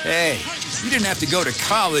Hey, you didn't have to go to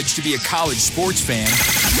college to be a college sports fan.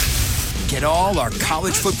 Get all our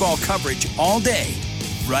college football coverage all day,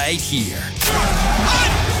 right here.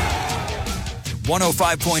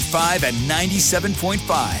 105.5 and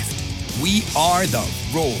 97.5. We are the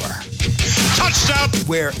Roar. Touchdown!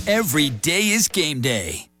 Where every day is game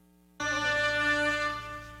day.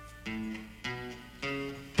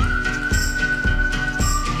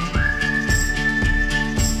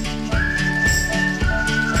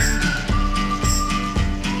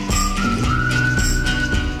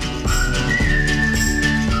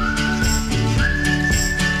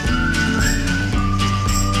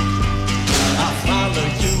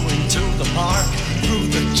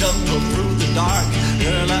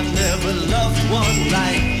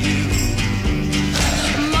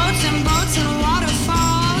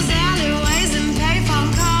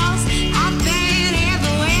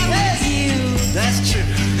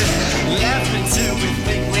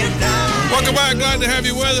 Glad to have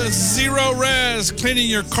you with us. Zero Res, cleaning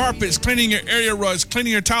your carpets, cleaning your area rugs,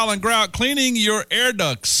 cleaning your tile and grout, cleaning your air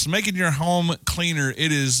ducts, making your home cleaner.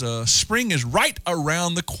 It is spring is right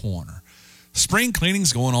around the corner. Spring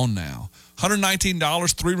cleaning's going on now. $119,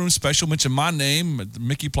 3-room special. Mention my name,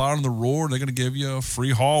 Mickey Plower on the Roar. They're going to give you a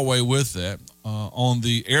free hallway with that. On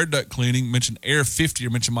the air duct cleaning, mention Air 50 or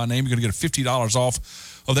mention my name. You're going to get $50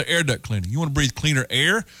 off of the air duct cleaning. You want to breathe cleaner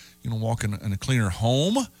air? You want to walk in a cleaner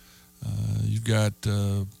home? You've got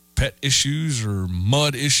pet issues or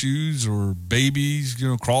mud issues or babies,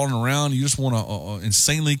 crawling around. You just want an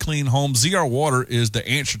insanely clean home. ZR Water is the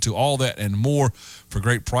answer to all that and more for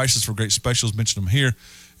great prices, for great specials. Mention them here.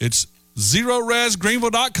 It's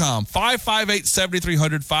ZeroResGreenville.com,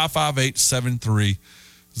 558-7300,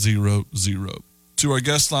 558-7300. To our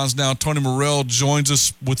guest lines now, Tony Morrell joins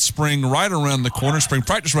us with spring right around the corner, spring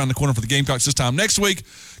practice around the corner for the Gamecocks this time next week.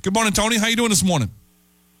 Good morning, Tony. How you doing this morning?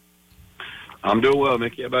 I'm doing well,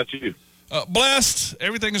 Mickey. How about you? Blessed.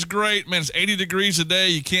 Everything is great. Man, it's 80 degrees a day.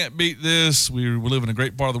 You can't beat this. We live in a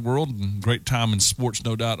great part of the world and great time in sports,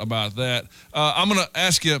 no doubt about that. I'm going to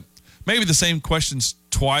ask you maybe the same questions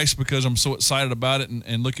twice because I'm so excited about it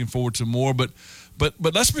and looking forward to more. But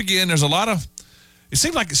let's begin. There's a lot of – it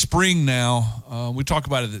seems like it's spring now. We talk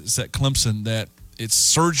about it's at Clemson that it's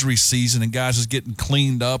surgery season and guys is getting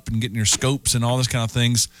cleaned up and getting your scopes and all this kind of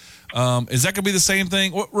things. Is that going to be the same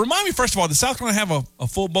thing? Well, remind me, first of all, did South Carolina have a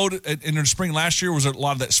full boat in the spring last year, or was there a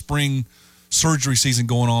lot of that spring surgery season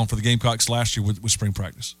going on for the Gamecocks last year with spring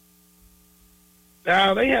practice? They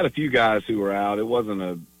had a few guys who were out. It wasn't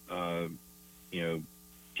a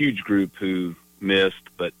huge group who missed,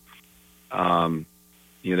 but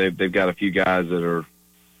they've got a few guys that are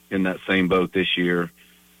in that same boat this year.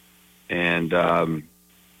 And,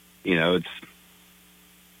 it's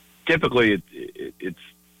typically it's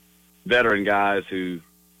veteran guys who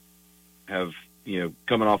have,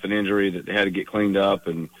 coming off an injury that they had to get cleaned up,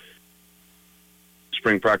 and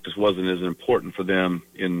spring practice wasn't as important for them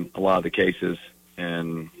in a lot of the cases.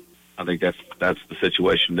 And I think that's the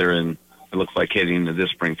situation they're in. It looks like heading into this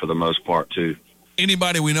spring for the most part too.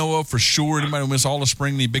 Anybody we know of for sure? Anybody who missed all the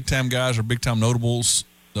spring? Any big time guys or big time notables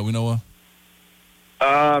that we know of?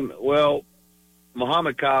 Well,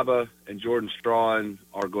 Muhammad Kaba and Jordan Strawn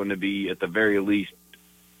are going to be at the very least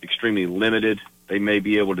extremely limited. They may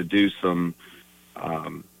be able to do some,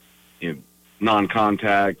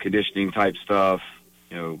 non-contact conditioning type stuff,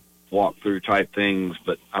 walk-through type things,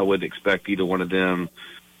 but I wouldn't expect either one of them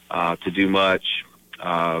to do much.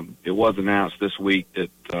 It was announced this week that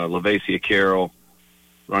Lavacia Carroll,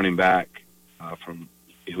 running back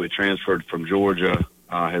who had transferred from Georgia,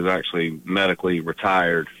 has actually medically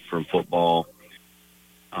retired from football.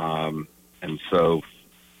 And so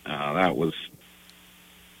that was,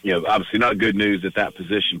 obviously not good news at that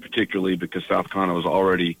position, particularly because South Carolina was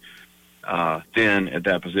already thin at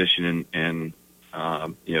that position. And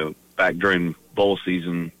back during bowl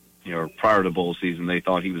season, or prior to bowl season, they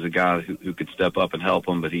thought he was a guy who could step up and help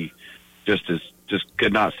them, but he just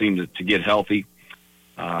could not seem to get healthy.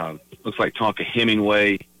 Looks like Tonka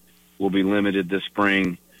Hemingway will be limited this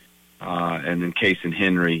spring. And then Kason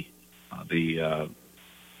Henry, the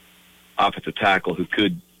offensive tackle who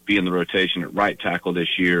could be in the rotation at right tackle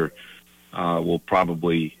this year, will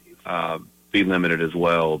probably be limited as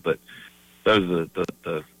well. But those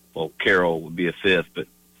are well, Carroll would be a fifth, but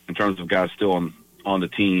in terms of guys still on the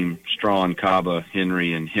team, Strawn, Kaba,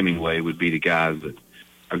 Henry, and Hemingway would be the guys that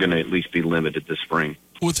are going to at least be limited this spring.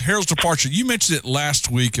 With Harold's departure, you mentioned it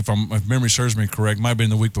last week, if memory serves me correct, might have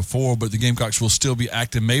been the week before, but the Gamecocks will still be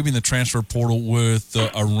active, maybe in the transfer portal with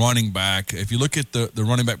a running back. If you look at the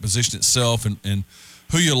running back position itself and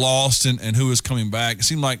who you lost and who is coming back. It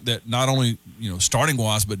seemed like that not only starting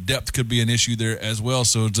wise, but depth could be an issue there as well.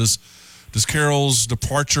 So does Carroll's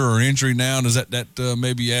departure or injury now, does that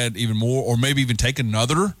maybe add even more, or maybe even take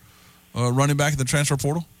another running back in the transfer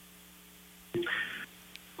portal?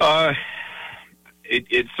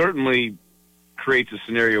 It certainly creates a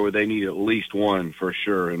scenario where they need at least one for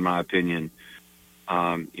sure, in my opinion.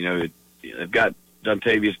 They've got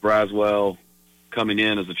Dontavius Braswell coming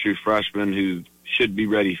in as a true freshman who should be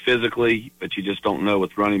ready physically, but you just don't know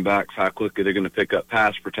with running backs how quickly they're going to pick up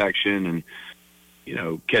pass protection and,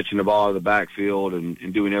 catching the ball out of the backfield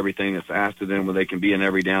and doing everything that's asked of them where they can be an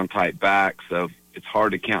every down type back. So it's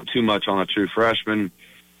hard to count too much on a true freshman.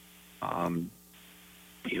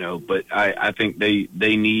 But I think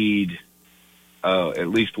they need at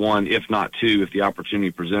least one, if not two, if the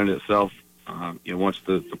opportunity presented itself. Once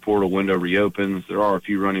the portal window reopens, there are a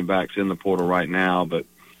few running backs in the portal right now, but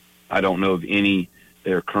I don't know of any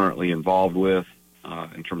they're currently involved with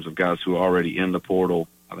in terms of guys who are already in the portal.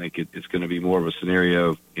 I think it's going to be more of a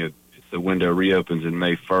scenario, if the window reopens on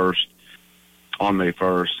May 1st,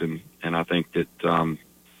 and I think that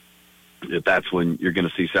that's when you're going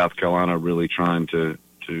to see South Carolina really trying to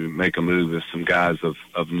make a move as some guys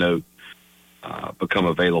of note become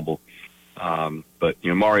available. But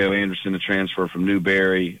Mario Anderson, the transfer from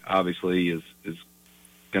Newberry, obviously is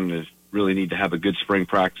going to really need to have a good spring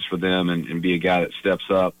practice for them and be a guy that steps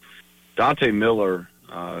up. Dante Miller,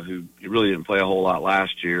 who really didn't play a whole lot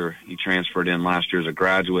last year, he transferred in last year as a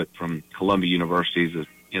graduate from Columbia University. He's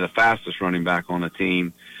the fastest running back on the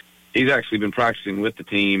team. He's actually been practicing with the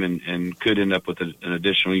team and could end up with an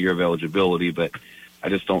additional year of eligibility, but I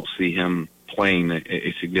just don't see him playing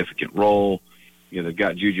a significant role. They've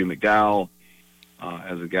got Juju McDowell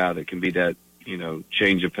as a guy that can be that,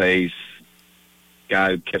 change of pace,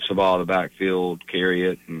 guy who catch the ball in the backfield, carry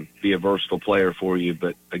it, and be a versatile player for you.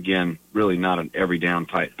 But again, really not an every down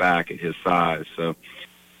type back at his size. So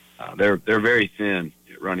they're very thin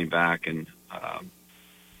at running back, and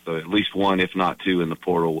so at least one, if not two, in the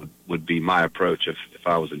portal would be my approach if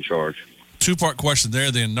I was in charge. Two-part question there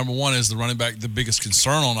then. Number one, is the running back the biggest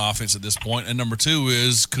concern on offense at this point? And number two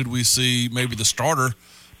is, could we see maybe the starter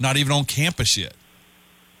not even on campus yet?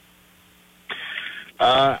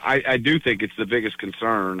 I do think it's the biggest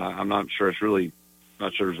concern. I'm not sure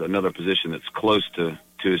there's another position that's close to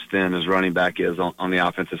as thin as running back is on the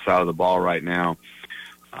offensive side of the ball right now.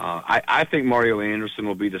 I think Mario Anderson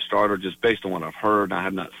will be the starter just based on what I've heard. I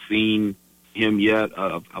have not seen him yet.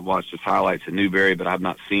 I've watched his highlights at Newberry, but I've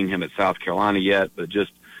not seen him at South Carolina yet. But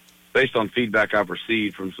just based on feedback I've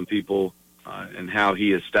received from some people and how he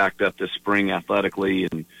has stacked up this spring athletically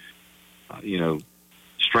and,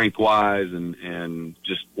 strength-wise and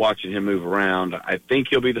just watching him move around, I think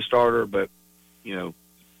he'll be the starter. But,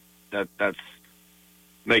 that's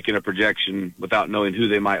making a projection without knowing who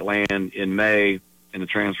they might land in May in the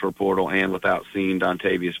transfer portal and without seeing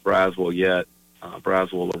Dontavius Braswell yet.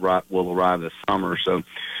 Braswell will arrive this summer. So,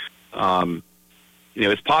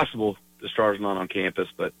 it's possible the starter's not on campus,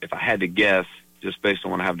 but if I had to guess, just based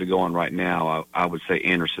on what I have to go on right now, I would say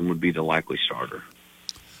Anderson would be the likely starter.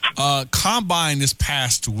 Combine this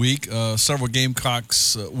past week, several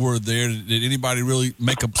Gamecocks were there. Did anybody really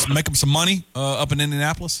make up some money up in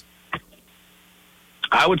Indianapolis?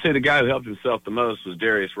 I would say the guy who helped himself the most was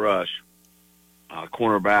Darius Rush,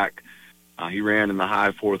 cornerback. He ran in the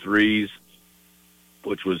high 4.3s,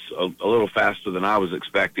 which was a little faster than I was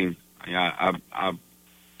expecting. I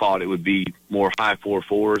thought it would be more high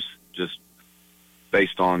 4.4s, just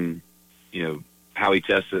based on, how he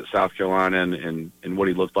tested at South Carolina and what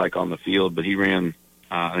he looked like on the field. But he ran,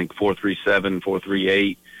 I think, 4.37,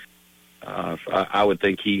 4.38. I would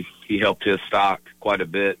think he helped his stock quite a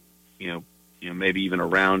bit, maybe even a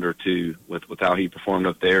round or two with how he performed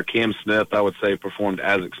up there. Cam Smith, I would say, performed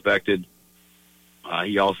as expected.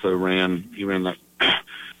 He also ran that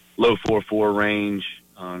low 4.4 range,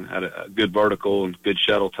 had a good vertical and good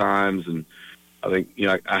shuttle times. And I think,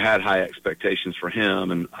 I had high expectations for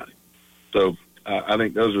him. And so I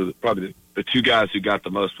think those are probably the two guys who got the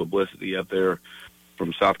most publicity up there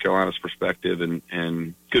from South Carolina's perspective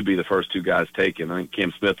and could be the first two guys taken. I think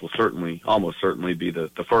Cam Smith will almost certainly be the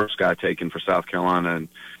first guy taken for South Carolina.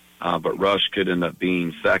 But Rush could end up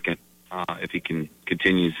being second if he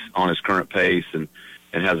continues on his current pace and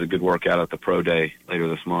has a good workout at the Pro Day later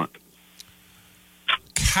this month.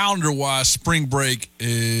 Calendar-wise, spring break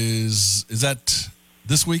is that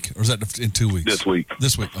this week or is that in 2 weeks? This week.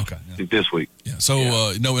 This week, okay. Yeah. This week. Yeah,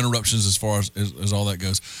 so no interruptions as far as all that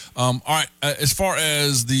goes. All right, as far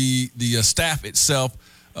as the staff itself,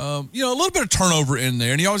 a little bit of turnover in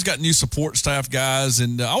there, and you always got new support staff guys.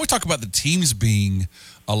 And I always talk about the teams being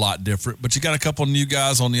a lot different, but you got a couple of new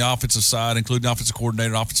guys on the offensive side, including the offensive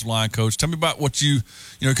coordinator, offensive line coach. Tell me about what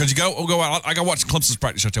because you go out. I got to watch Clemson's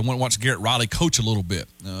practice yesterday. I want to watch Garrett Riley coach a little bit.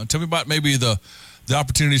 Tell me about maybe the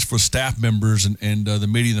opportunities for staff members and the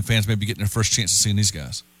media and the fans maybe getting their first chance of seeing these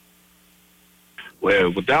guys.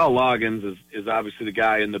 Well, Dow Loggins is obviously the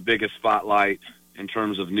guy in the biggest spotlight in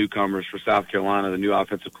terms of newcomers for South Carolina, the new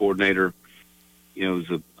offensive coordinator. It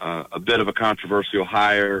was a bit of a controversial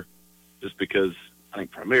hire just because, I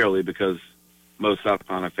think primarily because most South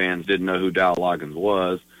Carolina fans didn't know who Dow Loggins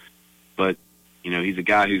was. But, he's a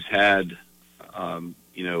guy who's had, a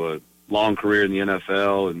long career in the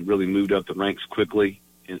NFL and really moved up the ranks quickly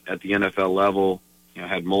at the NFL level.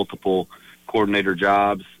 Had multiple coordinator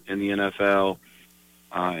jobs in the NFL.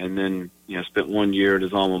 And then, spent 1 year at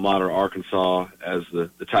his alma mater, Arkansas, as the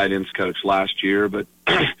tight ends coach last year. But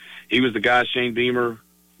he was the guy Shane Beamer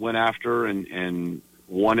went after and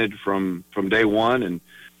wanted from day one. And,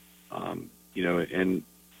 and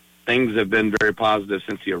things have been very positive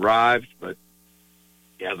since he arrived, but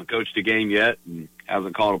he hasn't coached a game yet and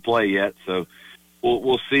hasn't called a play yet. So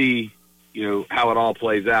we'll see, how it all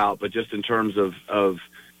plays out. But just in terms of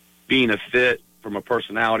being a fit from a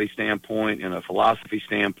personality standpoint and a philosophy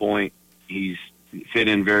standpoint, he's fit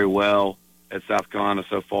in very well at South Carolina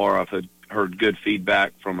so far. I've heard good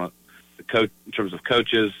feedback from the coach in terms of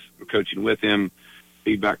coaches who are coaching with him.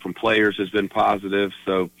 Feedback from players has been positive.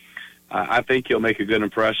 So I think he'll make a good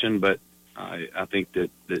impression, but I think that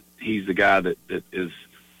he's the guy that is,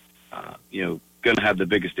 going to have the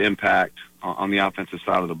biggest impact on the offensive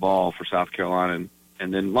side of the ball for South Carolina.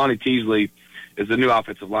 And then Lonnie Teasley is the new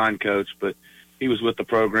offensive line coach, but he was with the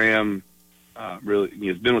program,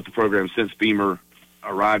 he's been with the program since Beamer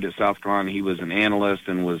arrived at South Carolina. He was an analyst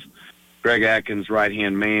and was Greg Atkins'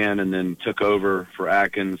 right-hand man, and then took over for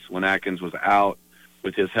Atkins when Atkins was out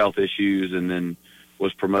with his health issues, and then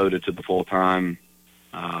was promoted to the full-time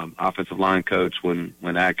offensive line coach when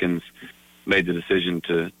Atkins made the decision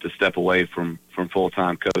to step away from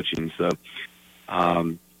full-time coaching. So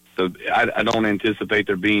I don't anticipate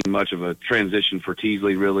there being much of a transition for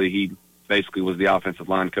Teasley, really. He basically was the offensive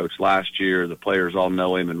line coach last year. The players all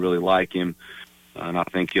know him and really like him, and I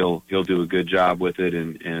think he'll do a good job with it,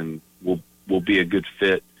 and will be a good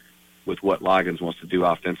fit with what Loggins wants to do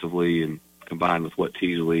offensively, and combined with what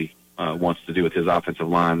Teasley wants to do with his offensive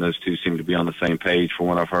line. Those two seem to be on the same page from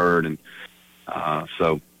what I've heard, and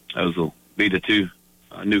so those will be the two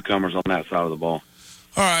newcomers on that side of the ball.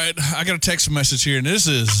 All right, I got a text message here, and this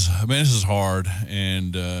is hard,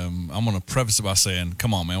 and I'm going to preface it by saying,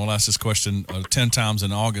 come on, man, we'll ask this question 10 times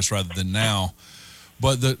in August rather than now.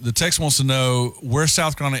 But the text wants to know where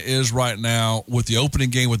South Carolina is right now with the opening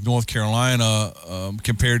game with North Carolina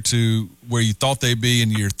compared to where you thought they'd be in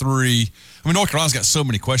year 3. I mean, North Carolina's got so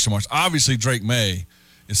many question marks. Obviously, Drake May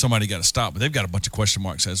is somebody got to stop, but they've got a bunch of question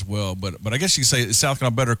marks as well. But I guess you could say is South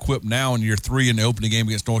Carolina better equipped now in year 3 in the opening game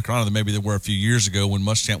against North Carolina than maybe they were a few years ago when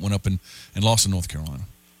Muschamp went up and lost to North Carolina?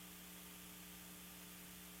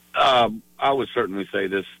 I would certainly say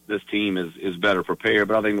this team is better prepared,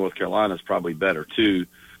 but I think North Carolina is probably better too.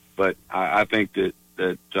 But I think that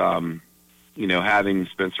having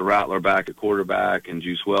Spencer Rattler back at quarterback and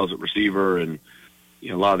Juice Wells at receiver, and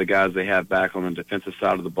a lot of the guys they have back on the defensive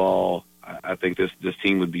side of the ball, I think this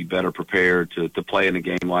team would be better prepared to play in a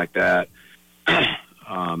game like that.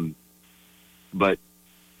 But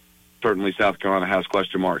certainly South Carolina has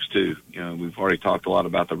question marks too. We've already talked a lot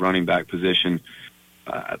about the running back position.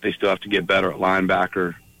 They still have to get better at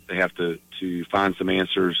linebacker. They have to find some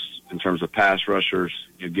answers in terms of pass rushers.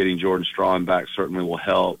 Getting Jordan Strawn back certainly will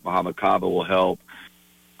help. Muhammad Kaba will help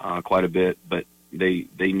quite a bit, but they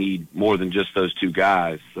need more than just those two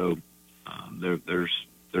guys. So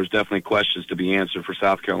there's definitely questions to be answered for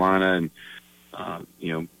South Carolina,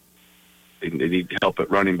 and they need help at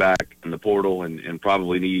running back in the portal, and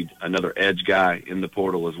probably need another edge guy in the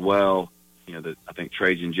portal as well. I think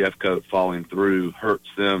Trajan Jeffcoat falling through hurts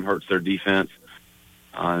their defense,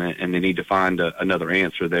 and they need to find another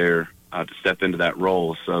answer there to step into that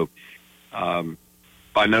role. So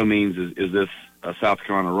by no means is this a South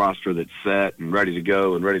Carolina roster that's set and ready to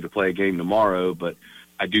go and ready to play a game tomorrow, but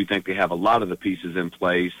I do think they have a lot of the pieces in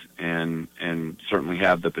place and certainly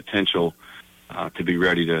have the potential to be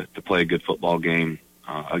ready to play a good football game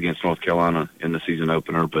against North Carolina in the season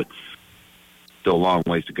opener, but still a long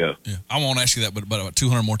ways to go. Yeah, I won't ask you that, but about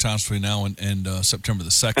 200 more times between now and September the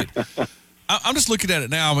 2nd. I'm just looking at it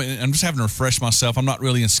now. I'm just having to refresh myself. I'm not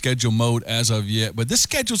really in schedule mode as of yet, but this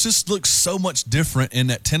schedule just looks so much different in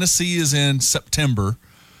that Tennessee is in September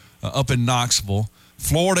up in Knoxville.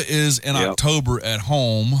 Florida is in October at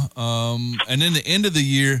home. And then the end of the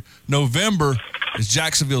year, November, is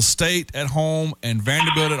Jacksonville State at home and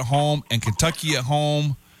Vanderbilt at home and Kentucky at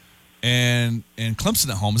home and Clemson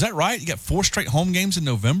at home. Is that right? You got 4 straight home games in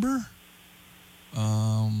November?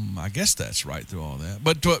 I guess that's right through all that.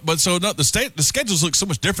 But so no, the schedules look so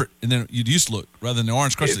much different than you used to look. Rather than the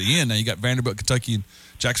Orange Crush at the end, now you got Vanderbilt, Kentucky, and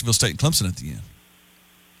Jacksonville State and Clemson at the end.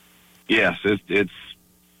 Yes, it's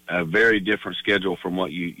a very different schedule from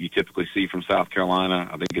what you typically see from South Carolina.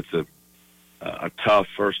 I think it's a tough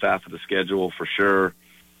first half of the schedule for sure.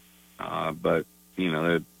 But,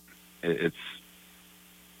 it's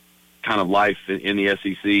kind of life in the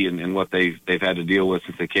SEC and what they've had to deal with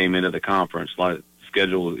since they came into the conference. Like,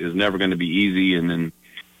 schedule is never going to be easy, and then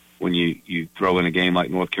when you throw in a game like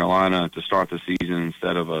North Carolina to start the season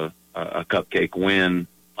instead of a cupcake win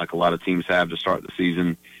like a lot of teams have to start the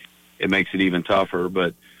season, it makes it even tougher.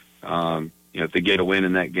 But if they get a win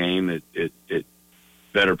in that game, it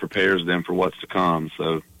better prepares them for what's to come.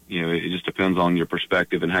 So it just depends on your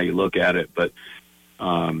perspective and how you look at it. But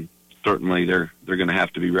certainly they're going to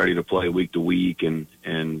have to be ready to play week to week and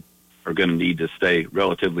are going to need to stay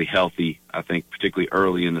relatively healthy, I think, particularly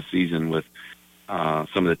early in the season with some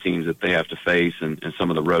of the teams that they have to face and some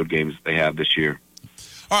of the road games that they have this year.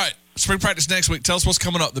 All right, spring practice next week. Tell us what's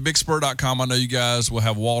coming up, thebigspur.com. I know you guys will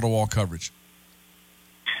have wall-to-wall coverage.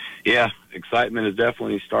 Yeah, excitement is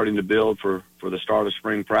definitely starting to build for the start of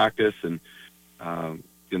spring practice, and going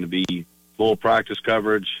to be full practice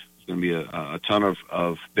coverage. It's going to be a ton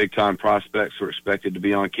of big-time prospects who are expected to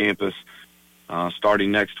be on campus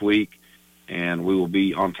starting next week, and we will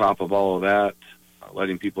be on top of all of that,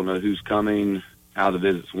 letting people know who's coming, how the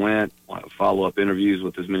visits went, follow-up interviews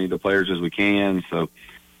with as many of the players as we can. So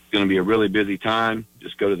it's going to be a really busy time.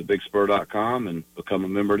 Just go to thebigspur.com and become a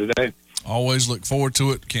member today. Always look forward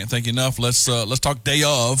to it. Can't thank you enough. Let's talk day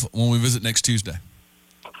of when we visit next Tuesday.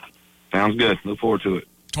 Sounds good. Look forward to it.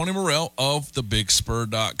 Tony Morrell of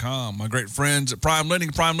thebigspur.com. My great friends at Prime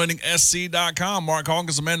Lending, PrimeLendingSC.com. Mark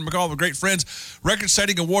Hawkins, Amanda McCall, the great friends,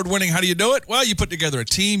 record-setting, award-winning. How do you do it? Well, you put together a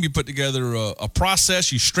team. You put together a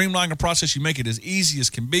process. You streamline a process. You make it as easy as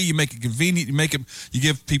can be. You make it convenient. You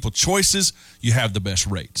give people choices. You have the best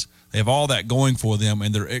rates. They have all that going for them,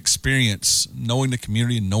 and their experience, knowing the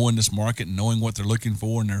community and knowing this market and knowing what they're looking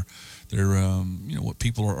for and their what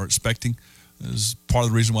people are expecting is part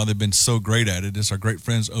of the reason why they've been so great at it. It's our great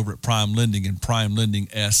friends over at Prime Lending and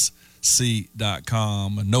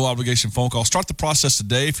PrimeLendingSC.com. A no obligation phone call. Start the process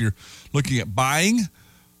today if you're looking at buying, if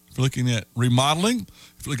you're looking at remodeling,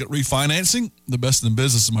 if you're looking at refinancing. The best in the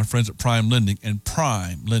business is my friends at Prime Lending and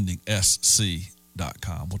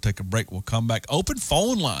PrimeLendingSC.com. We'll take a break. We'll come back. Open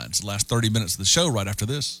phone lines the last 30 minutes of the show right after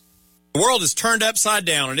this. The world is turned upside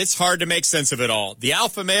down, and it's hard to make sense of it all. The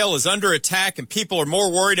alpha male is under attack, and people are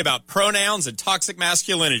more worried about pronouns and toxic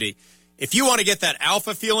masculinity. If you want to get that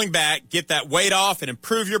alpha feeling back, get that weight off, and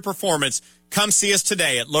improve your performance, come see us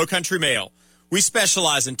today at Low Country Male. We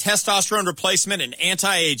specialize in testosterone replacement and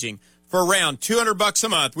anti-aging. For around $200 a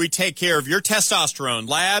month, we take care of your testosterone,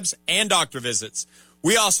 labs, and doctor visits.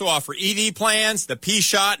 We also offer ED plans, the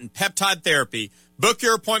P-Shot, and peptide therapy. Book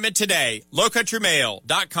your appointment today,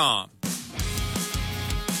 lowcountrymale.com.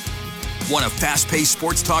 Want a fast-paced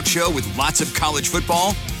sports talk show with lots of college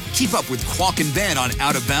football? Keep up with Qualk and Ben on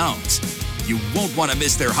Out of Bounds. You won't want to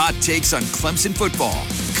miss their hot takes on Clemson football,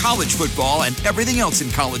 college football, and everything else in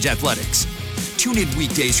college athletics. Tune in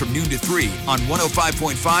weekdays from noon to 3 on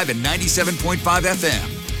 105.5 and 97.5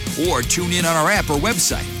 FM. Or tune in on our app or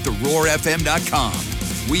website, theroarfm.com.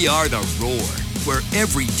 We are The Roar, where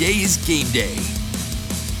every day is game day.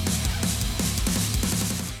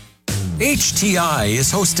 HTI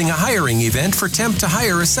is hosting a hiring event for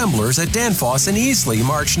temp-to-hire assemblers at Danfoss and Easley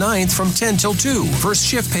March 9th from 10 till 2. First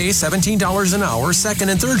shift pay $17 an hour, second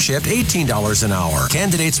and third shift $18 an hour.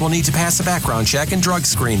 Candidates will need to pass a background check and drug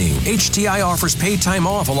screening. HTI offers paid time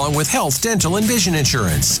off along with health, dental, and vision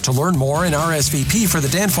insurance. To learn more and RSVP for the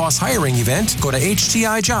Danfoss hiring event, go to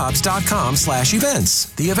htijobs.com/events.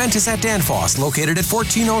 The event is at Danfoss, located at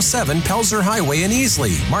 1407 Pelzer Highway in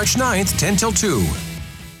Easley, March 9th, 10 till 2.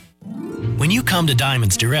 When you come to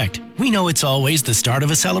Diamonds Direct, we know it's always the start of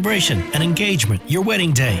a celebration, an engagement, your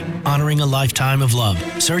wedding day, honoring a lifetime of love,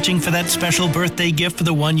 searching for that special birthday gift for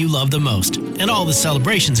the one you love the most, and all the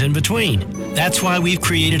celebrations in between. That's why we've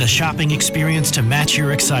created a shopping experience to match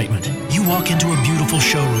your excitement. You walk into a beautiful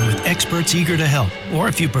showroom with experts eager to help. Or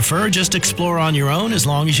if you prefer, just explore on your own as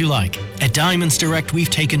long as you like. At Diamonds Direct, we've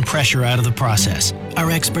taken pressure out of the process. Our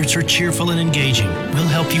experts are cheerful and engaging. We'll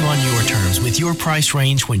help you on your terms with your price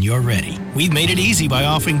range when you're ready. We've made it easy by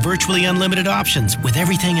offering virtually unlimited options, with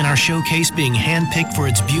everything in our showcase being handpicked for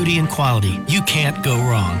its beauty and quality. You can't go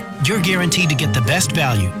wrong. You're guaranteed to get the best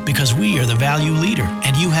value because we are the value leader,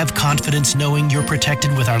 and you have confidence knowing you're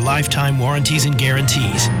protected with our lifetime warranties and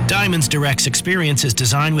guarantees. Diamonds Direct's experience is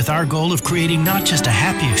designed with our goal of creating not just a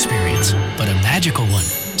happy experience, but a magical one.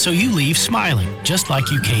 So you leave smiling, just like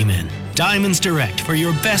you came in. Diamonds Direct, for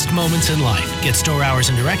your best moments in life. Get store hours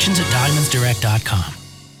and directions at diamondsdirect.com.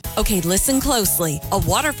 Okay, listen closely. A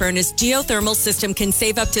water furnace geothermal system can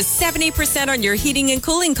save up to 70% on your heating and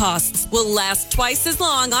cooling costs. Will last twice as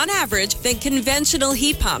long on average than conventional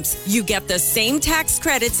heat pumps. You get the same tax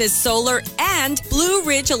credits as solar, and Blue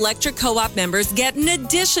Ridge Electric Co-op members get an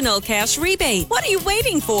additional cash rebate. What are you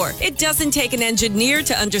waiting for? It doesn't take an engineer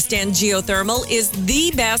to understand geothermal is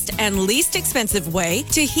the best and least expensive way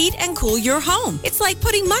to heat and cool your home. It's like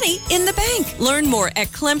putting money in the bank. Learn more at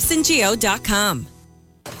ClemsonGeo.com.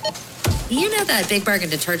 You know that Big Bargain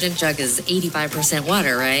detergent jug is 85%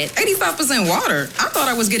 water, right? 85% water? I thought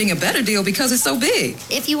I was getting a better deal because it's so big.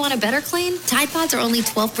 If you want a better clean, Tide Pods are only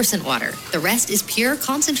 12% water. The rest is pure,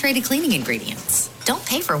 concentrated cleaning ingredients. Don't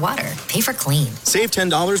pay for water. Pay for clean. Save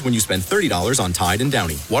 $10 when you spend $30 on Tide and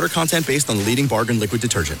Downy. Water content based on the leading bargain liquid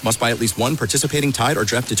detergent. Must buy at least one participating Tide or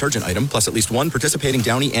Dreft detergent item, plus at least one participating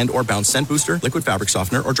Downy and or Bounce scent booster, liquid fabric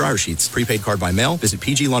softener, or dryer sheets. Prepaid card by mail. Visit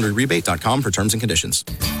pglaundryrebate.com for terms and conditions.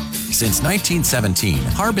 Since 1917,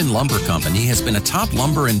 Harbin Lumber Company has been a top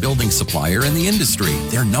lumber and building supplier in the industry.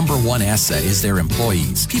 Their number one asset is their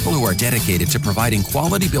employees, people who are dedicated to providing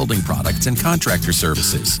quality building products and contractor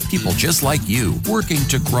services. People just like you, working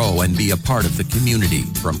to grow and be a part of the community.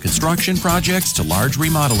 From construction projects to large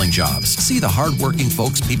remodeling jobs, see the hardworking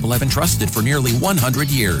folks people have entrusted for nearly 100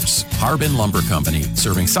 years. Harbin Lumber Company,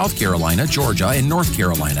 serving South Carolina, Georgia, and North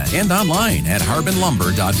Carolina, and online at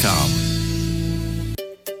harbinlumber.com.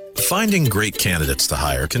 Finding great candidates to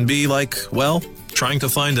hire can be like, well, trying to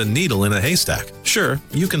find a needle in a haystack. Sure,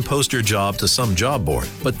 you can post your job to some job board,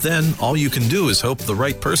 but then all you can do is hope the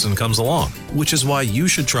right person comes along, which is why you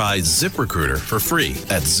should try ZipRecruiter for free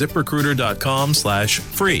at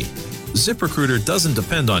ZipRecruiter.com/free. ZipRecruiter doesn't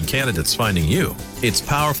depend on candidates finding you. Its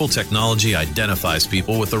powerful technology identifies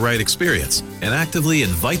people with the right experience and actively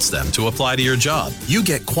invites them to apply to your job. You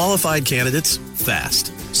get qualified candidates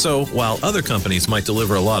fast. So while other companies might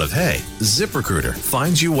deliver a lot of hay, ZipRecruiter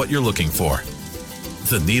finds you what you're looking for.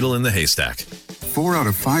 The needle in the haystack. 4 out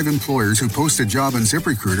of 5 employers who post a job on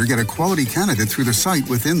ZipRecruiter get a quality candidate through the site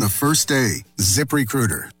within the first day.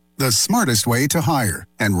 ZipRecruiter, the smartest way to hire.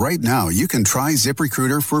 And right now, you can try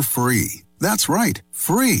ZipRecruiter for free. That's right,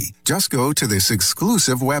 free. Just go to this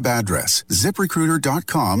exclusive web address,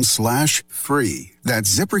 ZipRecruiter.com/free. That's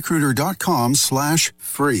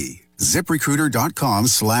ZipRecruiter.com/free.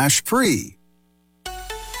 ZipRecruiter.com/free.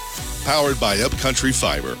 Powered by Upcountry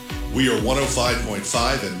Fiber. We are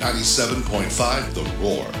 105.5 and 97.5 The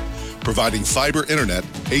Roar. Providing fiber internet,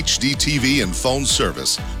 HD TV, and phone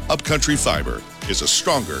service, Upcountry Fiber is a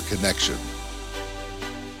stronger connection.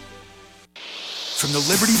 From the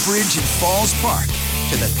Liberty Bridge in Falls Park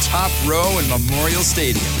to the top row in Memorial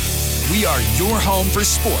Stadium, we are your home for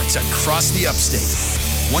sports across the upstate.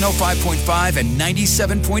 105.5 and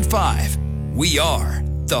 97.5. We are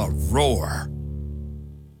The Roar.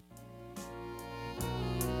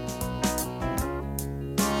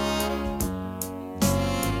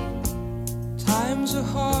 Times are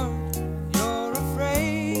hard, you're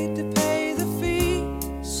afraid to pay the fee,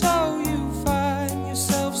 so you find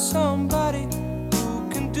yourself somebody who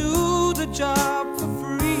can do the job for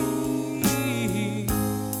free.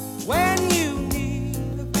 When you need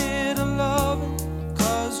a bit of loving,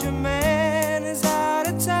 your man is out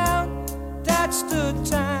of town, that's the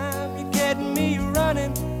time you get me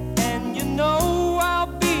running, and you know I'll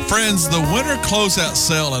be Friends, the winter closeout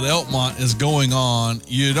sale at Elkmont is going on.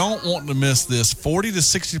 You don't want to miss this. 40 to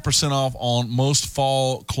 60% off on most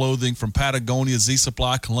fall clothing from Patagonia, Z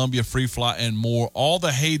Supply, Columbia, Free Fly, and more. All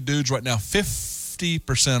the Hey Dudes right now,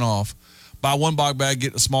 50% off. Buy one bog bag,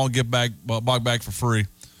 get a small bog bag for free.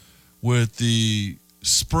 With the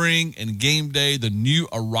spring and game day, the new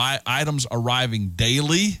items arriving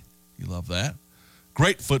daily. You love that.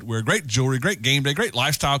 Great footwear, great jewelry, great game day, great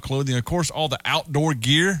lifestyle clothing. Of course, all the outdoor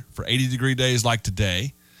gear for 80-degree days like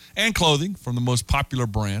today. And clothing from the most popular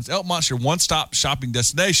brands. Elkmont's your one-stop shopping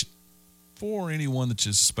destination for anyone that's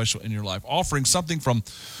just special in your life. Offering something from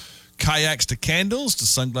kayaks to candles to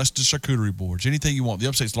sunglasses to charcuterie boards. Anything you want. The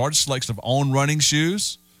Upstate's largest selection of own running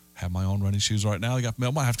shoes. I have my own running shoes right now. I got from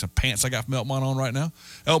Elkmont. I have some pants I got from Elkmont on right now.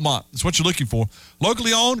 Elkmont, that's what you're looking for.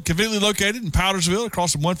 Locally owned, conveniently located in Powdersville,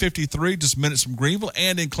 across from 153, just minutes from Greenville,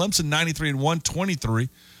 and in Clemson, 93 and 123.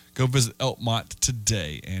 Go visit Elkmont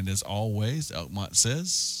today. And as always, Elkmont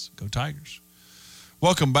says, go Tigers.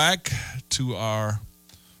 Welcome back to our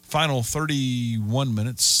final 31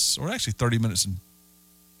 minutes, or actually 30 minutes and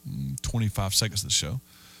 25 seconds of the show,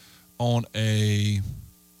 on a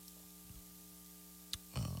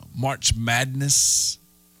March Madness.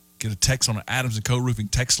 Get a text on an Adams & Co. Roofing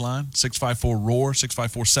text line, 654-ROAR,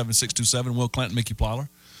 654-7627, Will Clanton, Mickey Plyler.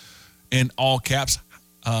 In all caps,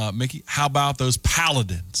 Mickey, how about those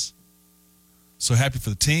Paladins? So happy for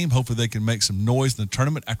the team. Hopefully they can make some noise in the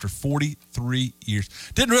tournament after 43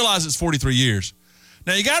 years. Didn't realize it's 43 years.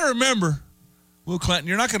 Now, you got to remember, Will Clanton,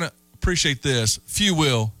 you're not going to appreciate this. Few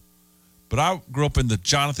will. But I grew up in the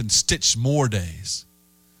Jonathan Stitch Moore days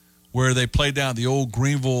where they played down at the old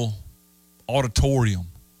Greenville Auditorium,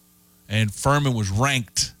 and Furman was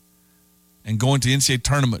ranked and going to NCAA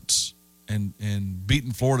tournaments and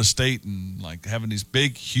beating Florida State and like having these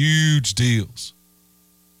big, huge deals.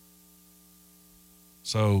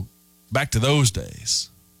 So back to those days.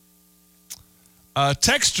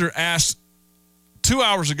 Texter asked 2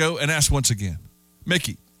 hours ago and asked once again,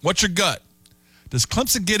 Mickey, what's your gut? Does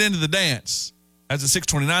Clemson get into the dance? As at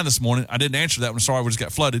 6:29 this morning, I didn't answer that one. Sorry, we just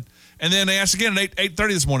got flooded. And then they asked again at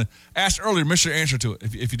 8:30 this morning. Asked earlier, missed your answer to it.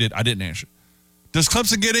 If you did, I didn't answer. Does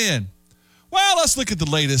Clemson get in? Well, let's look at the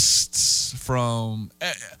latest from.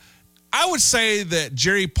 I would say that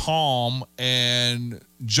Jerry Palm and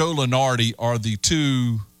Joe Lunardi are the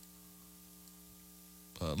two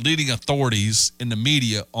leading authorities in the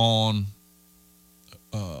media on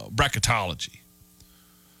bracketology.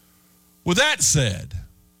 With that said,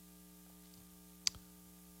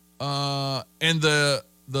 in the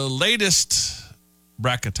latest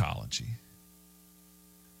bracketology,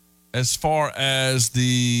 as far as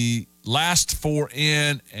the last four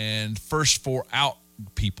in and first four out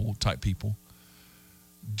type people,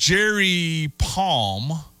 Jerry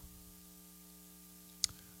Palm,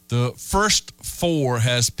 the first four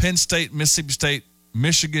has Penn State, Mississippi State,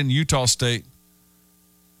 Michigan, Utah State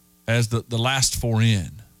as the last four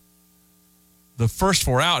in. The first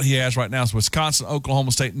four out he has right now is Wisconsin,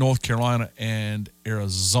 Oklahoma State, North Carolina, and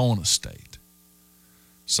Arizona State.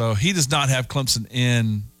 So he does not have Clemson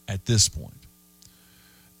in at this point.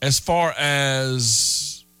 As far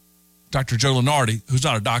as Dr. Joe Lunardi, who's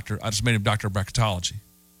not a doctor, I just made him Doctor of Bracketology.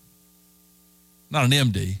 Not an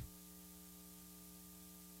MD.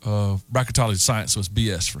 Bracketology science was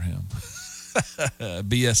BS for him.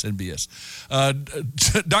 BS and BS.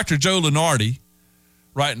 Dr. Joe Lunardi,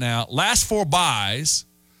 right now, last four byes,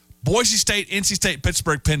 Boise State, NC State,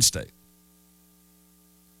 Pittsburgh, Penn State.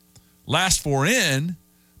 Last four in,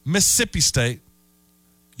 Mississippi State,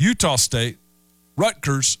 Utah State,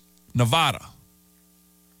 Rutgers, Nevada.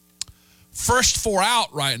 First four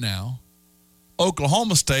out right now,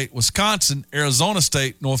 Oklahoma State, Wisconsin, Arizona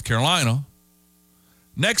State, North Carolina.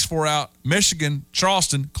 Next four out, Michigan,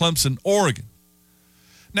 Charleston, Clemson, Oregon.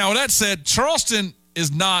 Now, with that said, Charleston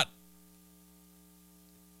is not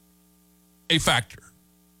a factor.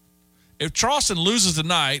 If Charleston loses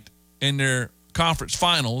tonight in their conference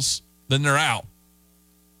finals, then they're out.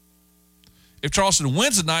 If Charleston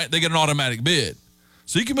wins tonight, they get an automatic bid.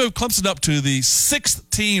 So you can move Clemson up to the sixth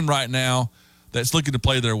team right now that's looking to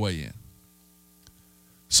play their way in.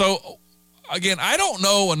 So, again, I don't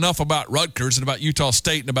know enough about Rutgers and about Utah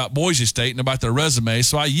State and about Boise State and about their resume,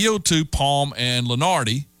 so I yield to Palm and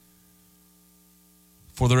Lunardi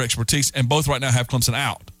for their expertise, and both right now have Clemson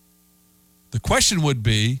out. The question would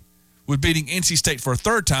be, with beating NC State for a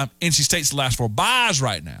third time, NC State's the last four byes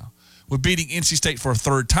right now, would beating NC State for a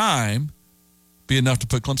third time be enough to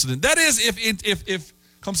put Clemson in? That is, if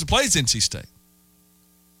Clemson plays NC State.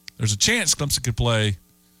 There's a chance Clemson could play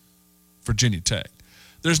Virginia Tech.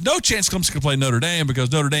 There's no chance Clemson could play Notre Dame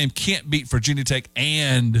because Notre Dame can't beat Virginia Tech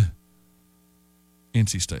and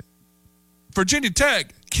NC State. Virginia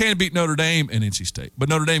Tech can beat Notre Dame and NC State, but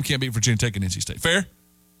Notre Dame can't beat Virginia Tech and NC State. Fair?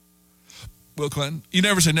 Will Clinton, you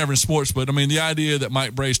never say never in sports, but I mean the idea that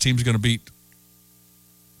Mike Bray's team's going to beat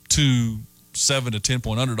two 7 to 10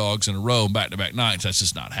 point underdogs in a row back-to-back nights, that's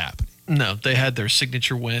just not happening. No, they had their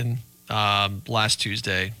signature win last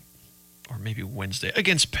Tuesday, or maybe Wednesday,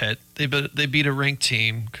 against Pitt. They beat a ranked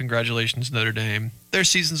team. Congratulations, Notre Dame. Their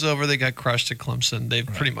season's over. They got crushed at Clemson. They've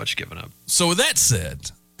pretty much given up. So with that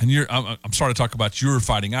said, And I'm sorry to talk about your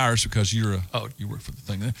Fighting Irish because you work for the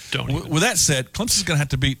thing there. With that said, Clemson's going to have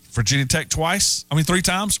to beat Virginia Tech three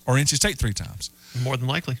times, or NC State 3 times. More than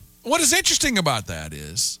likely. What is interesting about that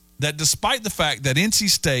is that despite the fact that NC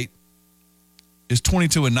State is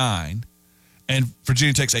 22-9 and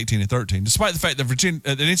Virginia Tech's 18-13, despite the fact that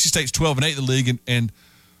NC State's 12-8 in the league and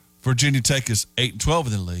Virginia Tech is 8-12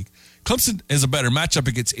 in the league, Clemson is a better matchup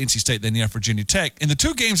against NC State than they have Virginia Tech. In the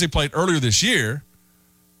 2 games they played earlier this year,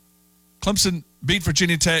 Clemson beat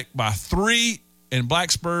Virginia Tech by 3 in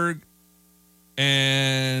Blacksburg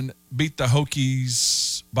and beat the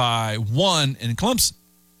Hokies by 1 in Clemson.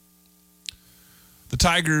 The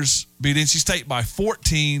Tigers beat NC State by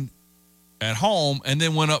 14 at home and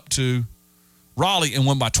then went up to Raleigh and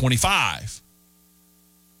won by 25.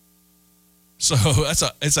 So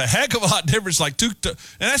it's a heck of a lot difference. And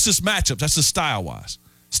that's just matchups. That's just style-wise.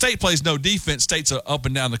 State plays no defense. State's a up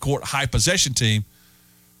and down the court high possession team.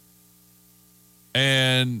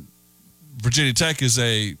 And Virginia Tech is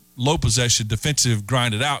a low possession, defensive,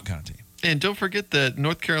 grinded out kind of team. And don't forget that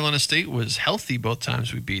North Carolina State was healthy both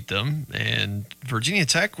times we beat them. And Virginia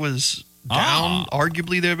Tech was down,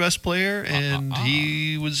 arguably their best player. And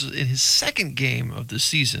he was in his second game of the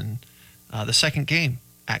season, the second game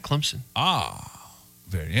at Clemson.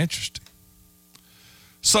 Very interesting.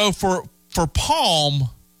 So for Palm,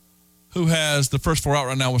 who has the first 4 out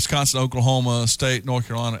right now, Wisconsin, Oklahoma State, North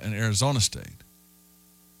Carolina, and Arizona State.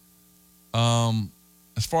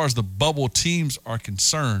 As far as the bubble teams are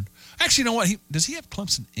concerned, actually, you know what? Does he have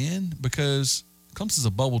Clemson in? Because Clemson's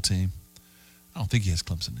a bubble team. I don't think he has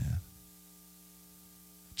Clemson in.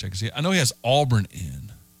 Check his. I know he has Auburn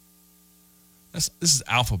in. This is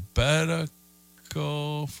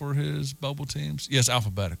alphabetical for his bubble teams. Yes,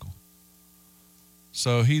 alphabetical.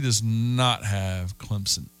 So he does not have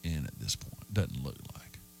Clemson in at this point. Doesn't look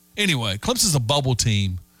like. Anyway, Clemson's a bubble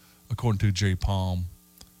team, according to Jerry Palm,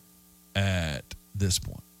 at this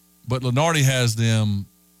point. But Lenardi has them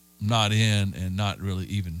not in and not really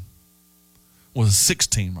even. Well, it's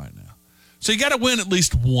 16 right now. So you got to win at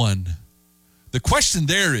least one. The question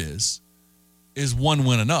there is one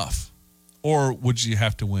win enough? Or would you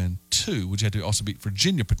have to win 2? Would you have to also beat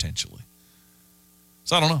Virginia potentially?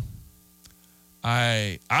 So I don't know.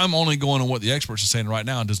 I'm only going on what the experts are saying right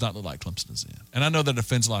now and does not look like Clemson is in. And I know that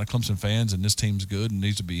offends a lot of Clemson fans and this team's good and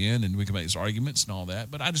needs to be in and we can make these arguments and all that,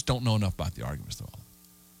 but I just don't know enough about the arguments though.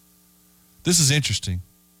 This is interesting.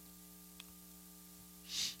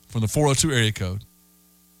 From the 402 area code,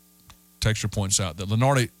 texture points out that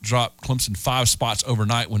Lenardi dropped Clemson 5 spots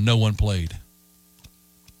overnight when no one played.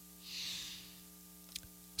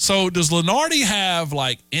 So does Lenardi have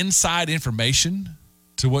inside information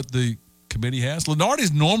to what the committee has? Lenardi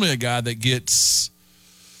is normally a guy that gets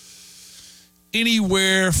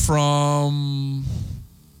anywhere from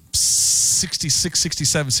 66,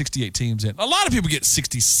 67, 68 teams in. A lot of people get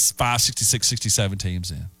 65, 66, 67 teams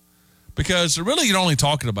in because really you're only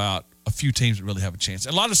talking about a few teams that really have a chance.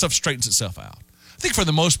 And a lot of stuff straightens itself out. I think for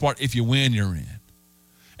the most part, if you win, you're in.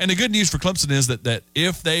 And the good news for Clemson is that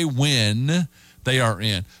if they win, they are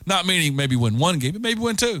in. Not meaning maybe win 1 game, but maybe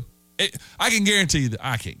win 2. I can guarantee you that.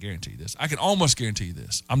 I can't guarantee this. I can almost guarantee you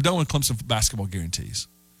this. I'm done with Clemson basketball guarantees.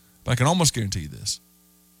 But I can almost guarantee you this.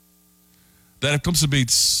 That if Clemson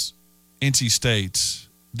beats NC State,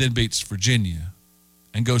 then beats Virginia,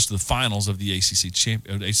 and goes to the finals of the ACC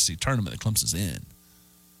tournament that Clemson's in.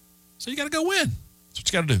 So you got to go win. That's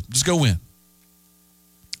what you got to do. Just go win.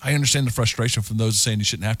 I understand the frustration from those saying you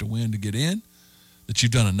shouldn't have to win to get in, that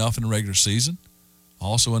you've done enough in the regular season. I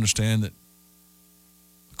also understand that,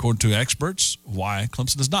 according to experts, why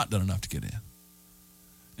Clemson has not done enough to get in.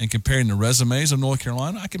 And comparing the resumes of North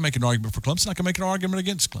Carolina, I can make an argument for Clemson. I can make an argument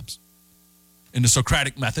against Clemson. In the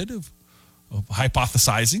Socratic method of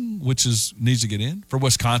hypothesizing, which needs to get in, for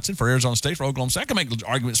Wisconsin, for Arizona State, for Oklahoma State, I can make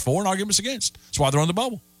arguments for and arguments against. That's why they're on the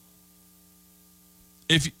bubble.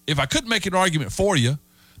 If I couldn't make an argument for you,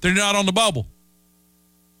 they're not on the bubble,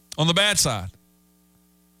 on the bad side.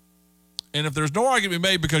 And if there's no argument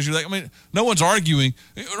made because no one's arguing.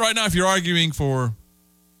 Right now, if you're arguing for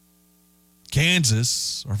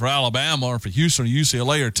Kansas or for Alabama or for Houston or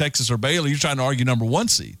UCLA or Texas or Baylor, you're trying to argue number 1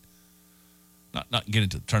 seed. Not get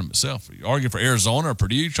into the tournament itself. You argue for Arizona or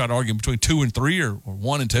Purdue, you try to argue between 2 and 3 or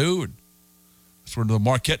 1 and 2. And that's where the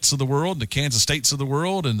Marquettes of the world, and the Kansas States of the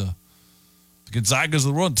world, and the Gonzagas of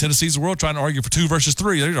the world, and Tennessee's of the world trying to argue for 2 versus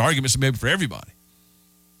 3. There's arguments maybe for everybody.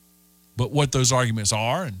 But what those arguments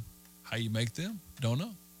are and how you make them, don't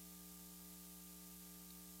know.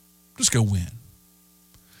 Just go win.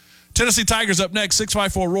 Tennessee Tigers up next,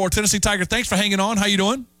 654-ROAR. Tennessee Tiger, thanks for hanging on. How you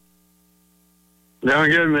doing?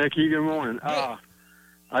 Doing good, Mickey. Good morning.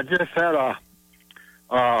 I just had a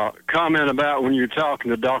comment about when you were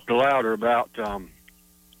talking to Dr. Louder about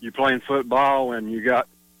you playing football and you got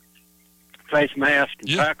face masked and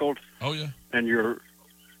tackled. Oh yeah. And your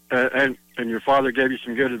father gave you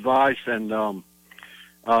some good advice, and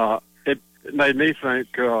it made me think.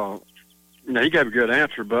 He gave a good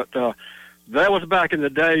answer, but that was back in the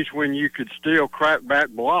days when you could still crack back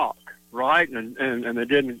block, right? And they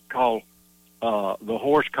didn't call the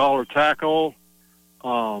horse collar tackle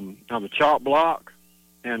on the chop block,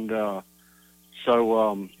 and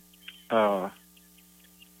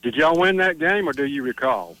did y'all win that game, or do you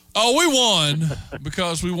recall? Oh, we won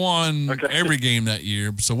because we won every game that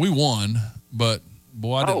year, so we won. But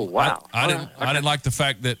boy, I didn't like the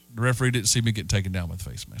fact that the referee didn't see me get taken down with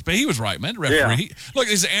face mask. But he was right, man. The referee, look,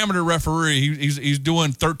 he's an amateur referee. He's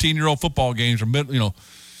doing 13-year-old football games or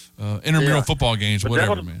intramural football games, but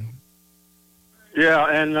whatever, man. Yeah,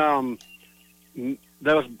 and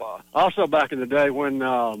that was also back in the day when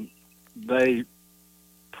they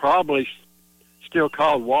probably still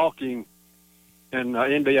called walking in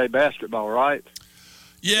NBA basketball, right?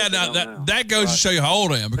 Yeah, now that goes to show you how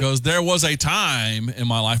old I am, because there was a time in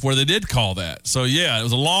my life where they did call that. So, yeah, it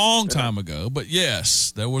was a long time ago. But,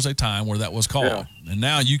 yes, there was a time where that was called. Yeah. And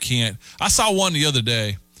now you can't. I saw one the other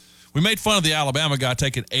day. We made fun of the Alabama guy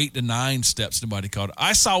taking 8 to 9 steps. Nobody called it.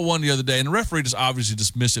 I saw one the other day, and the referee just obviously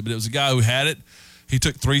dismissed it, but it was a guy who had it. He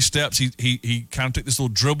took 3 steps. He kind of took this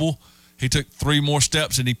little dribble. He took 3 more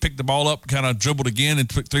steps, and he picked the ball up, kind of dribbled again, and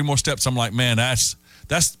took 3 more steps. I'm like, man, that's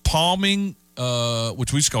palming,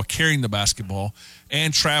 which we just call carrying the basketball,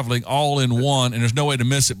 and traveling all in one, and there's no way to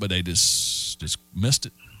miss it, but they just missed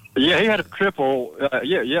it. Yeah, he had a triple.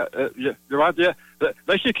 You're right. Yeah,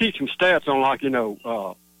 they should keep some stats on, like,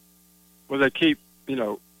 where they keep,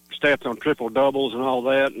 stats on triple doubles and all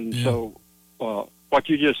that, and so what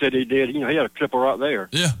you just said he did, he had a triple right there.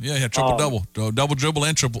 Yeah, he had double dribble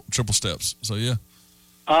and triple steps. So yeah.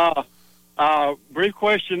 Brief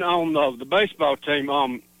question on the baseball team.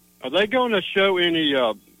 Are they going to show any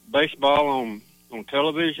baseball on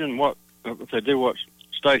television? What if they do? What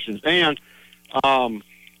stations? And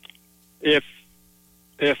if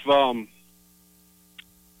Clemson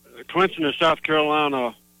and South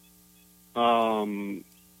Carolina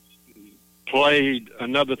played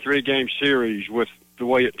another 3-game series with the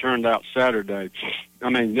way it turned out Saturday, I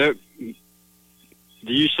mean, do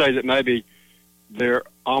you say that maybe they're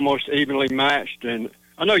almost evenly matched? And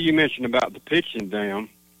I know you mentioned about the pitching down,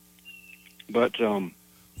 but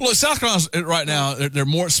well, South Carolina right now, they're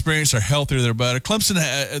more experienced, they're healthier, they're better.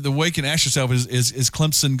 Clemson, the way you can ask yourself is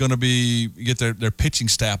Clemson going to get their pitching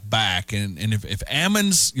staff back? And if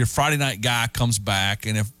Ammons, your Friday night guy, comes back,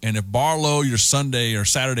 and if Barlow, your Sunday or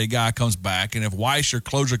Saturday guy, comes back, and if Weiss, your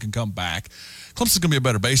closer, can come back, Clemson's going to be a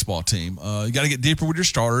better baseball team. You got to get deeper with your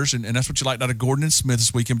starters, and that's what you liked out of Gordon and Smith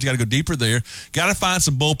this weekend. But you got to go deeper there. Got to find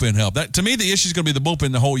some bullpen help. That, to me, the issue is going to be the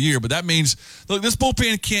bullpen the whole year. But that means, look, this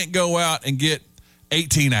bullpen can't go out and get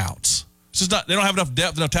 18 outs. It's just not. They don't have enough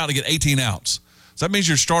depth, enough talent to get 18 outs. So that means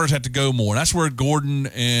your starters have to go more. And that's where Gordon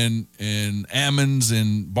and Ammons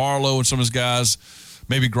and Barlow and some of those guys,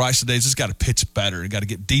 maybe Grice today, just got to pitch better. You got to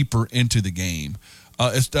get deeper into the game.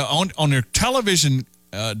 It's on their television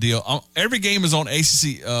deal. Every game is on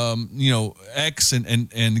ACC, X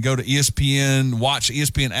and go to ESPN, watch the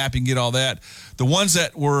ESPN app, you can get all that. The ones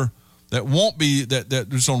that won't be that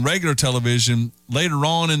just on regular television later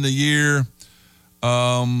on in the year.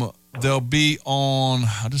 They'll be on,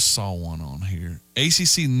 I just saw one on here,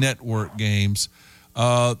 ACC Network games.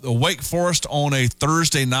 Wake Forest on a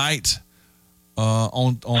Thursday night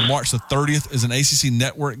on March the 30th is an ACC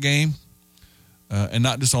Network game, and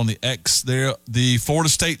not just on the X there. The Florida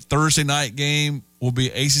State Thursday night game will be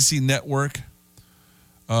ACC Network.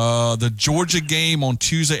 The Georgia game on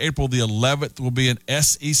Tuesday, April the 11th, will be an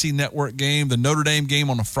SEC Network game. The Notre Dame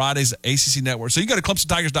game on a Friday is ACC Network. So you go to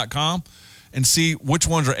ClemsonTigers.com and see which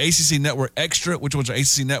ones are ACC Network Extra, which ones are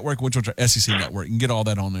ACC Network, which ones are SEC Network. You can get all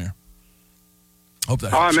that on there. Hope that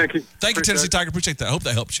helps. All right, Thank you, Tennessee Tiger. Appreciate that. I hope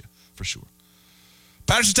that helps you for sure.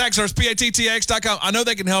 Patterson Tax Service, PATTX.com. I know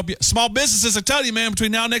they can help you. Small businesses, I tell you, man,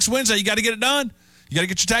 between now and next Wednesday, you got to get it done. You got to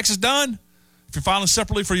get your taxes done. If you're filing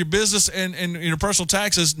separately for your business and your personal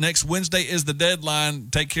taxes, next Wednesday is the deadline.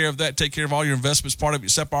 Take care of that. Take care of all your investments, part of your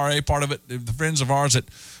SEP RA, part of it. The friends of ours at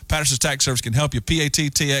Patterson's Tax Service can help you.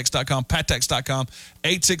 PATTX.com, PatTax.com,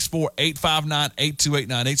 864-859-8289,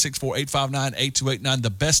 864-859-8289. The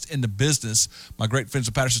best in the business. My great friends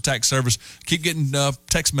at Patterson's Tax Service. Keep getting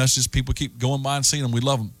text messages. People keep going by and seeing them. We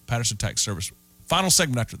love them. Patterson Tax Service. Final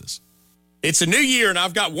segment after this. It's a new year, and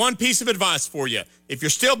I've got one piece of advice for you. If you're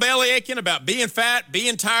still belly aching about being fat,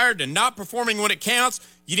 being tired, and not performing when it counts,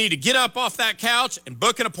 You need to get up off that couch and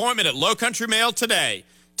book an appointment at Low Country Mail today.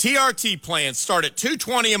 TRT plans start at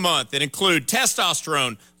 $220 a month and include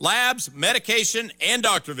testosterone, labs, medication, and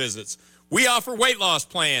doctor visits. We offer weight loss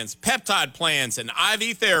plans, peptide plans, and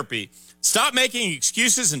IV therapy. Stop making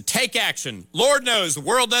excuses and take action. Lord knows the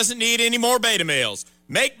world doesn't need any more beta males.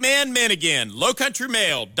 Make men men again.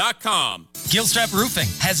 LowCountryMail.com. Gilstrap Roofing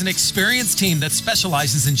has an experienced team that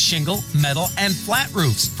specializes in shingle, metal, and flat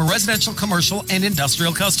roofs for residential, commercial, and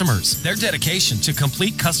industrial customers. Their dedication to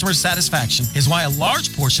complete customer satisfaction is why a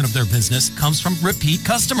large portion of their business comes from repeat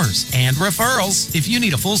customers and referrals. If you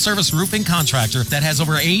need a full-service roofing contractor that has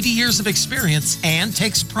over 80 years of experience and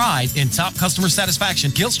takes pride in top customer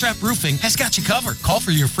satisfaction, Gilstrap Roofing has got you covered. Call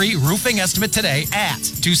for your free roofing estimate today at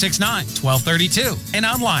 269-1232 and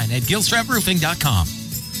online at gilstraproofing.com.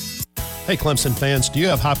 Hey, Clemson fans, do you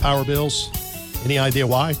have high power bills? Any idea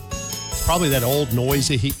why? Probably that old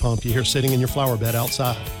noisy heat pump you hear sitting in your flower bed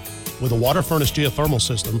outside. With a water furnace geothermal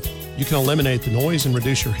system, you can eliminate the noise and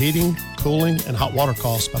reduce your heating, cooling, and hot water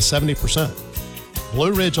costs by 70%.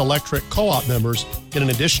 Blue Ridge Electric Co-op members get an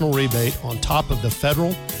additional rebate on top of the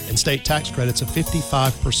federal and state tax credits of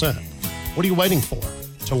 55%. What are you waiting for?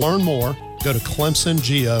 To learn more, go to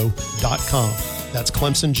ClemsonGeo.com. That's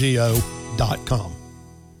ClemsonGeo.com.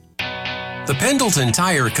 The Pendleton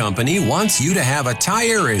Tire Company wants you to have a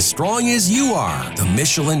tire as strong as you are. The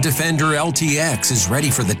Michelin Defender LTX is ready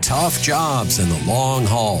for the tough jobs and the long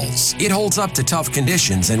hauls. It holds up to tough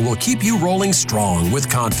conditions and will keep you rolling strong with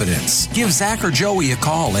confidence. Give Zach or Joey a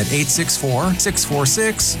call at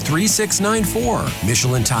 864-646-3694.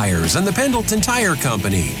 Michelin Tires and the Pendleton Tire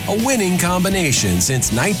Company, a winning combination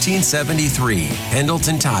since 1973.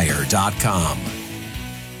 PendletonTire.com.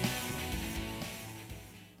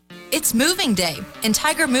 It's moving day, and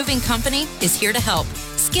Tiger Moving Company is here to help.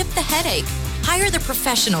 Skip the headache. Hire the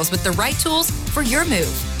professionals with the right tools for your move.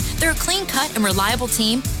 They're a clean-cut and reliable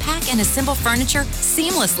team, pack and assemble furniture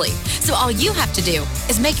seamlessly. So all you have to do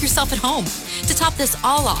is make yourself at home. To top this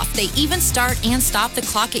all off, they even start and stop the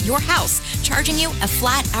clock at your house, charging you a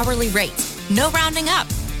flat hourly rate. No rounding up.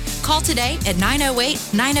 Call today at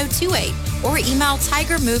 908-9028 or email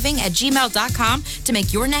tigermoving@gmail.com to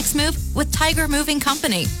make your next move with Tiger Moving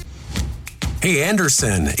Company. Hey,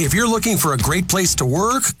 Anderson, if you're looking for a great place to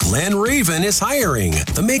work, Glen Raven is hiring.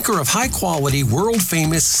 The maker of high-quality,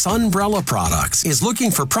 world-famous Sunbrella products is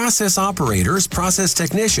looking for process operators, process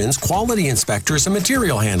technicians, quality inspectors, and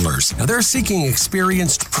material handlers. Now, they're seeking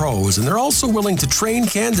experienced pros, and they're also willing to train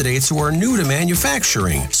candidates who are new to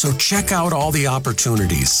manufacturing. So check out all the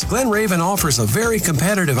opportunities. Glen Raven offers a very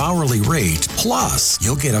competitive hourly rate, plus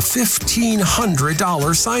you'll get a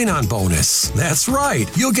 $1,500 sign-on bonus. That's right,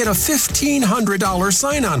 you'll get a $1,500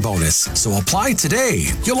 sign-on bonus. So apply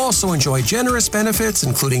today. You'll also enjoy generous benefits,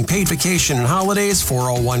 including paid vacation and holidays,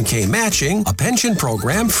 401k matching, a pension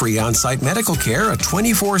program, free on-site medical care, a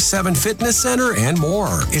 24/7 fitness center, and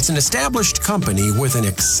more. It's an established company with an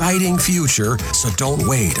exciting future, so don't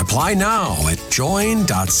wait. Apply now at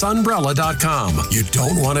join.sunbrella.com. You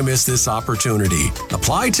don't want to miss this opportunity.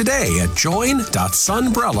 Apply today at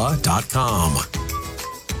join.sunbrella.com.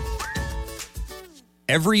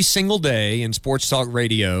 Every single day in Sports Talk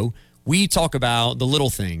Radio, we talk about the little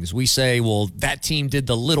things. We say, well, that team did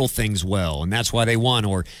the little things well, and that's why they won.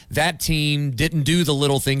 Or that team didn't do the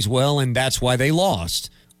little things well, and that's why they lost.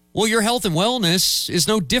 Well, your health and wellness is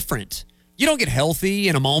no different. You don't get healthy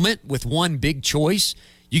in a moment with one big choice.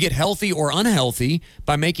 You get healthy or unhealthy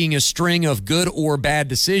by making a string of good or bad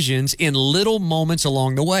decisions in little moments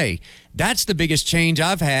along the way. That's the biggest change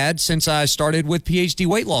I've had since I started with PhD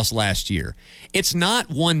Weight Loss last year. It's not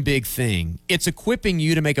one big thing. It's equipping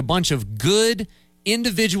you to make a bunch of good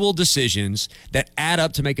individual decisions that add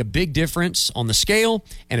up to make a big difference on the scale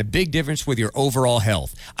and a big difference with your overall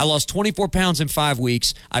health. I lost 24 pounds in 5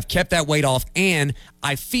 weeks. I've kept that weight off, and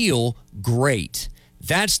I feel great.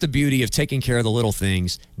 That's the beauty of taking care of the little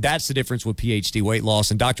things. That's the difference with PhD Weight Loss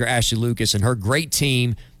and Dr. Ashley Lucas and her great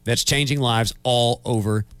team that's changing lives all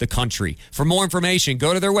over the country. For more information,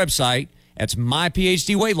 go to their website. That's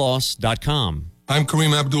myphdweightloss.com. I'm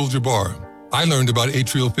Kareem Abdul-Jabbar. I learned about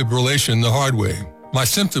atrial fibrillation the hard way. My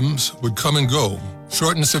symptoms would come and go.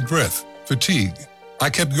 Shortness of breath, fatigue. I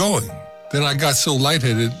kept going. Then I got so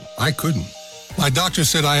lightheaded, I couldn't. My doctor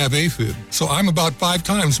said I have AFib, so I'm about 5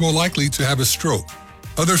 times more likely to have a stroke.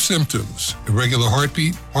 Other symptoms, irregular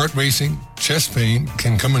heartbeat, heart racing, chest pain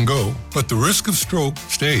can come and go, but the risk of stroke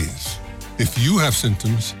stays. If you have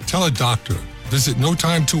symptoms, tell a doctor. Visit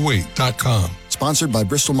NoTimeToWait.com. Sponsored by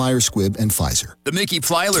Bristol-Myers Squibb and Pfizer. The Mickey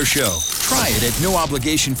Plyler Show. Try it at no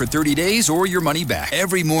obligation for 30 days or your money back.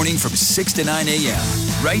 Every morning from 6 to 9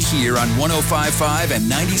 a.m. right here on 105.5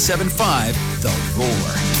 and 97.5 The Roar.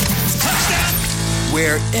 Touchdown!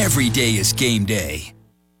 Where every day is game day.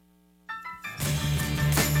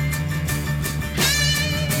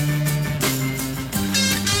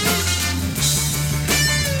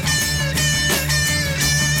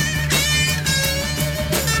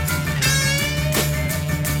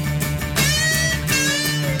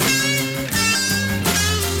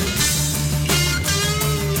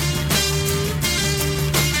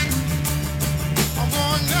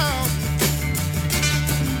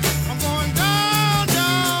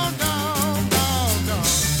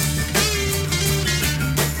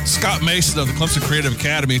 Scott Mason of the Clemson Creative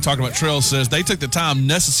Academy, talking about Trail, says they took the time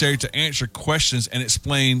necessary to answer questions and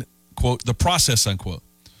explain, quote, the process, unquote,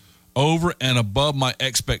 over and above my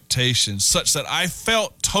expectations, such that I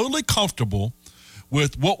felt totally comfortable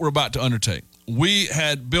with what we're about to undertake. We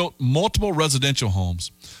had built multiple residential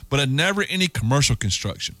homes, but had never any commercial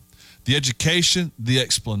construction. The education, the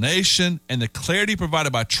explanation, and the clarity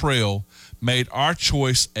provided by Trail made our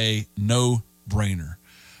choice a no-brainer.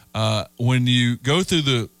 When you go through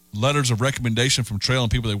the letters of recommendation from Trail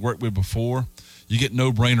and people they worked with before, you get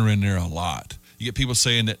no-brainer in there a lot. You get people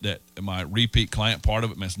saying that my repeat client part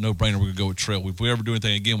of it, man, it's no-brainer, we're going to go with Trail. If we ever do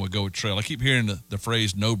anything again, we'll go with Trail. I keep hearing the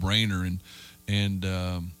phrase no-brainer, and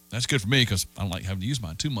that's good for me because I don't like having to use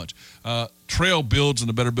mine too much. Trail builds in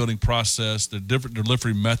a better building process, the different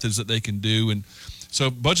delivery methods that they can do, and so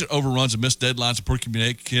budget overruns and missed deadlines and poor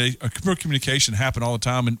communication happen all the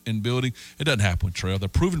time in building. It doesn't happen with Trail. The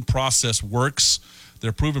proven process works.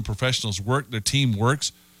 Their proven professionals work. Their team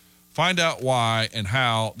works. Find out why and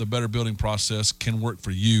how the better building process can work for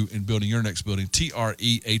you in building your next building.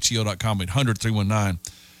 TREHEO.com,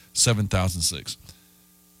 800-319-7006.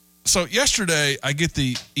 So yesterday, I get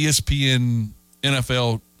the ESPN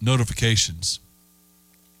NFL notifications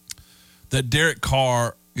that Derek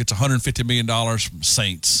Carr gets $150 million from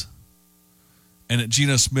Saints and that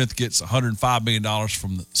Geno Smith gets $105 million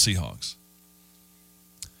from the Seahawks.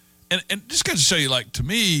 And just got to show you, like, to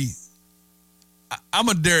me, I'm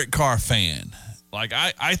a Derek Carr fan. Like,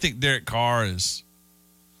 I think Derek Carr is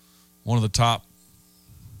one of the top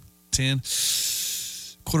 10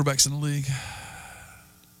 quarterbacks in the league.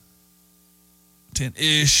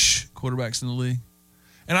 10-ish quarterbacks in the league.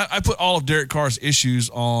 And I put all of Derek Carr's issues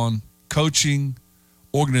on coaching,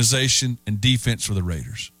 organization, and defense for the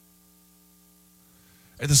Raiders.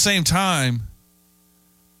 At the same time,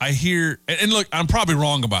 I hear, and look, I'm probably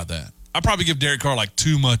wrong about that. I probably give Derek Carr like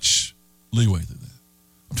too much leeway to that.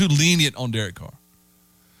 I'm too lenient on Derek Carr.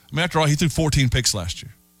 I mean, after all, he threw 14 picks last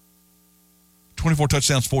year. 24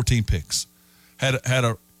 touchdowns, 14 picks. Had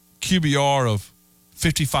a QBR of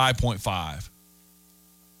 55.5.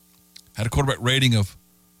 Had a quarterback rating of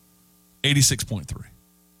 86.3.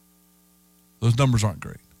 Those numbers aren't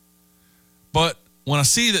great. But when I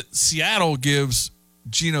see that Seattle gives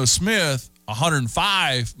Geno Smith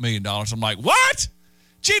 $105 million, I'm like, what?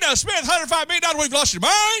 Geno Smith, $105 million? We've lost your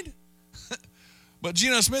mind? But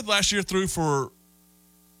Geno Smith last year threw for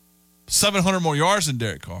 700 more yards than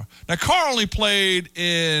Derek Carr. Now, Carr only played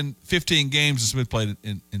in 15 games and Smith played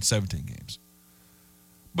in 17 games.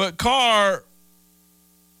 But Carr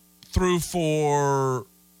threw for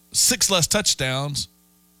 6 less touchdowns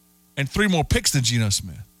and 3 more picks than Geno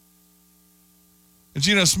Smith. And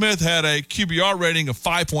Geno Smith had a QBR rating of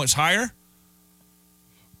 5 points higher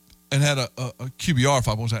and had a QBR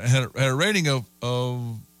 5 points higher, and had a rating of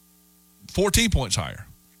 14 points higher.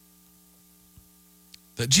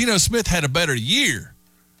 That Geno Smith had a better year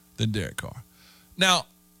than Derek Carr. Now,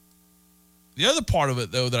 the other part of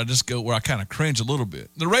it, though, that I just go where I kind of cringe a little bit.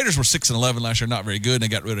 The Raiders were 6-11 last year, not very good, and they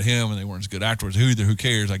got rid of him, and they weren't as good afterwards. Who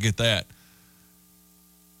cares? I get that.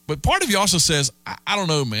 But part of you also says, I don't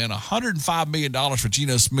know, man, $105 million for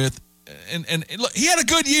Geno Smith. And look, he had a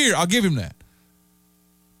good year. I'll give him that.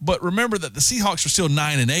 But remember that the Seahawks were still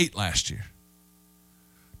 9-8 last year.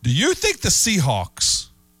 Do you think the Seahawks,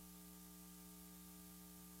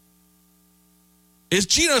 is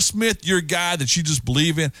Geno Smith your guy that you just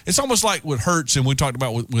believe in? It's almost like with Hurts, and we talked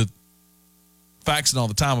about with Faxon all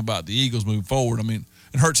the time about the Eagles moving forward. I mean,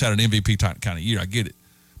 and Hurts had an MVP kind of year. I get it.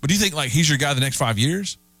 But do you think, like, he's your guy the next 5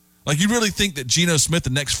 years? Like, you really think that Geno Smith the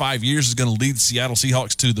next 5 years is going to lead the Seattle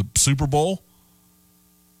Seahawks to the Super Bowl?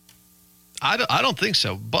 I don't think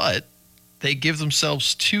so, but they give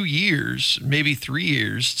themselves 2 years, maybe 3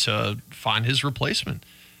 years to find his replacement.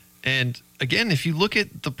 And again, if you look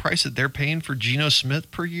at the price that they're paying for Geno Smith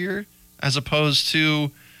per year, as opposed to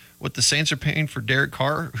what the Saints are paying for Derek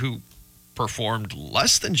Carr, who performed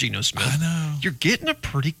less than Geno Smith, I know. You're getting a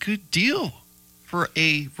pretty good deal for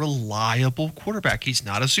a reliable quarterback. He's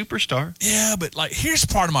not a superstar. Yeah, but like here's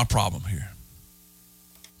part of my problem here.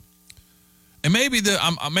 And maybe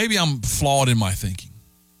I'm flawed in my thinking.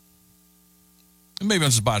 And maybe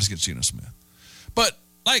I'm just biased against Geno Smith. But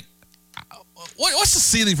like what's the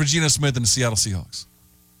ceiling for Geno Smith and the Seattle Seahawks?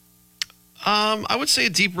 I would say a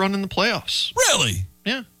deep run in the playoffs. Really?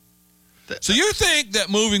 Yeah. So you think that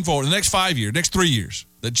moving forward, the next 5 years, next 3 years,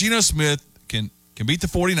 that Geno Smith can beat the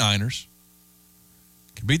 49ers,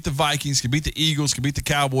 can beat the Vikings, can beat the Eagles, can beat the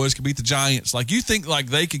Cowboys, can beat the Giants? Like you think like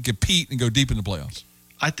they can compete and go deep in the playoffs?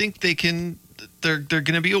 I think they can. They're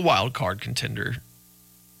going to be a wild card contender.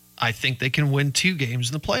 I think they can win 2 games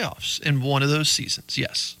in the playoffs in one of those seasons.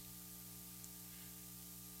 Yes.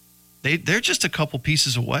 They're just a couple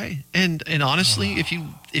pieces away. And honestly, if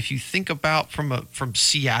you think about from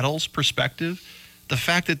Seattle's perspective, the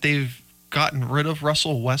fact that they've gotten rid of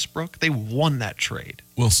Russell Westbrook, they won that trade.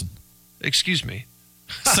 Wilson. Excuse me.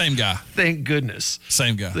 Same guy. Thank goodness.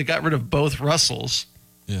 Same guy. They got rid of both Russells.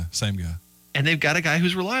 Yeah, same guy. And they've got a guy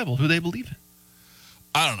who's reliable, who they believe in.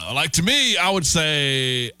 I don't know. Like to me, I would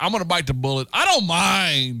say I'm going to bite the bullet. I don't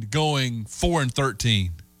mind going 4-13.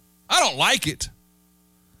 I don't like it.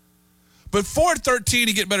 But 4-13,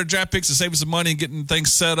 you get better draft picks and saving some money and getting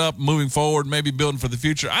things set up, moving forward, maybe building for the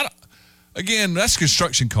future. Again, that's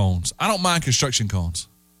construction cones. I don't mind construction cones.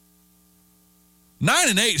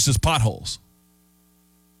 9-8 is just potholes.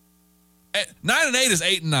 9-8 is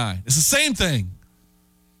 8-9. It's the same thing.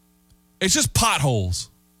 It's just potholes.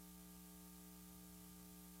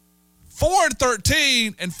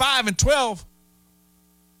 4-13 and 5-12,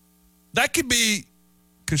 that could be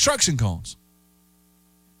construction cones.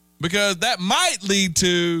 Because that might lead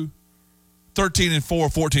to 13-4,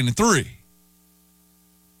 14-3.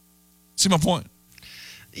 See my point?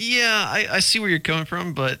 Yeah, I see where you're coming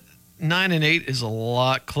from, but 9-8 is a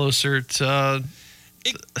lot closer to.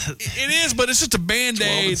 It is, but it's just a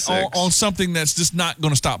Band-Aid on something that's just not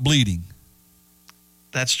going to stop bleeding.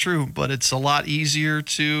 That's true, but it's a lot easier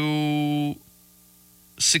to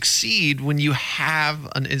succeed when you have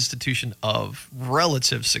an institution of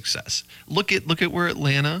relative success. Look at where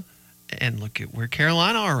Atlanta and look at where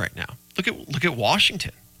Carolina are right now. Look at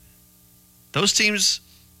Washington. Those teams,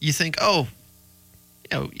 you think, we'll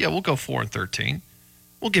go 4-13.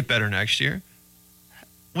 We'll get better next year.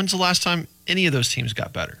 When's the last time any of those teams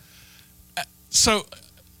got better? So,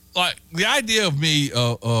 like the idea of me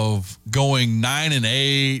of going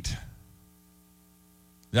 9-8.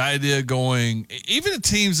 The idea of going, even the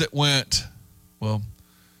teams that went,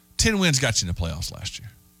 10 wins got you in the playoffs last year.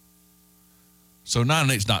 So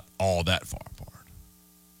 9-8 is not all that far apart.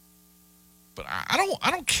 But I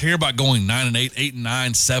don't care about going 9-8, 8-9,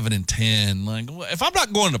 7-10. Like if I'm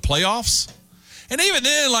not going to the playoffs, and even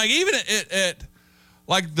then, like even at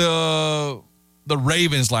like the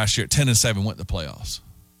Ravens last year at 10-7 went to the playoffs.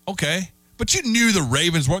 Okay, but you knew the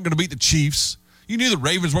Ravens weren't going to beat the Chiefs. You knew the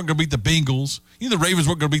Ravens weren't going to beat the Bengals. You knew the Ravens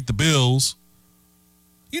weren't going to beat the Bills.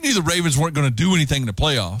 You knew the Ravens weren't going to do anything in the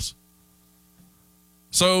playoffs.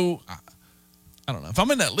 So, I don't know. If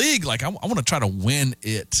I'm in that league, like I want to try to win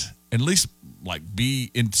it, and at least like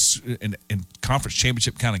be in conference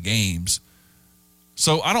championship kind of games.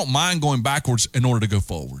 So I don't mind going backwards in order to go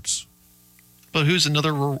forwards. But who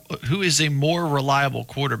is a more reliable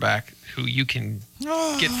quarterback who you can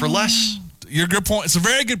get for less? Your good point. It's a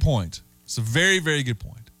very good point. It's a very, very good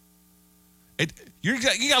point. You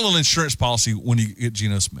got a little insurance policy when you get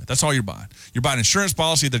Geno Smith. That's all you're buying. You're buying an insurance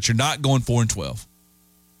policy that you're not going 4-12.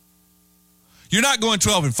 You're not going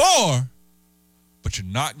 12-4, but you're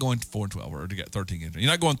not going 4-12 or to get 13 games. You're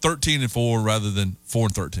not going 13-4 rather than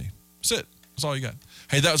 4-13. That's it. That's all you got.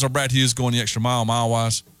 Hey, that was our Brad Hughes going the extra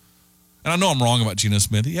mile-wise. And I know I'm wrong about Geno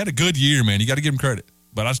Smith. He had a good year, man. You got to give him credit.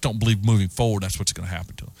 But I just don't believe moving forward that's what's going to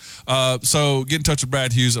happen to him. So get in touch with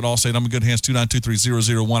Brad Hughes at Allstate. I'm in good hands,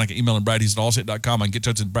 2923001. I can email him bradhughes@allstate.com. I can get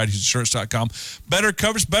in touch with bradhughesinsurance.com. Better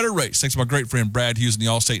coverage, better rates. Thanks to my great friend Brad Hughes and the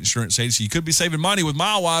Allstate Insurance Agency. You could be saving money with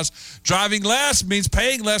MileWise. Driving less means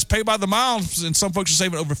paying less, pay by the miles. And some folks are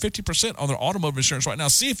saving over 50% on their automotive insurance right now.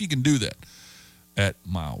 See if you can do that at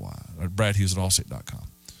MileWise or bradhughes@allstate.com.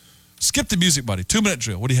 Skip the music, buddy. 2-minute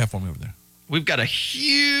drill. What do you have for me over there? We've got a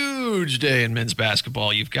huge day in men's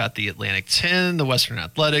basketball. You've got the Atlantic 10, the Western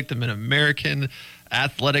Athletic, the Mid-American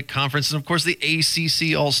Athletic Conference, and, of course, the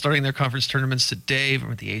ACC all starting their conference tournaments today.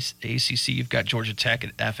 From the ACC, you've got Georgia Tech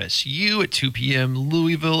at FSU at 2 p.m.,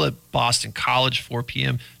 Louisville at Boston College, 4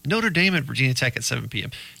 p.m., Notre Dame at Virginia Tech at 7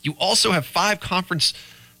 p.m. You also have 5 conference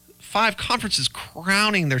 5 conferences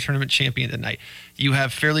crowning their tournament champion tonight. You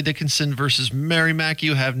have Fairleigh Dickinson versus Merrimack.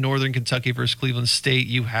 You have Northern Kentucky versus Cleveland State.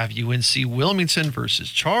 You have UNC Wilmington versus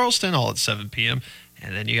Charleston, all at 7 p.m.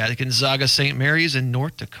 And then you got Gonzaga St. Mary's and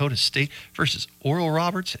North Dakota State versus Oral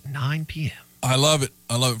Roberts at 9 p.m. I love it.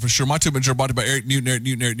 I love it for sure. My two-minute drill brought to you by Eric Newton,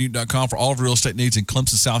 EricNewton.com. For all of real estate needs in Clemson,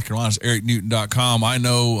 South Carolina, it's EricNewton.com. I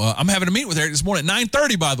know I'm having a meeting with Eric this morning at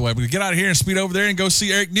 9:30, by the way. We're going to get out of here and speed over there and go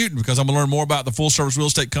see Eric Newton because I'm going to learn more about the full-service real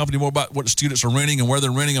estate company, more about what the students are renting and where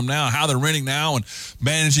they're renting them now, how they're renting now, and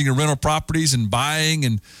managing your rental properties and buying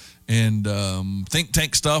and think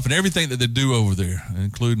tank stuff and everything that they do over there,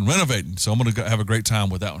 including renovating. So I'm going to have a great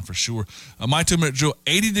time with that one for sure. My 2-minute drill,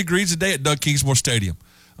 80 degrees today at Doug Kingsmore Stadium.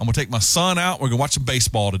 I'm going to take my son out. We're going to watch some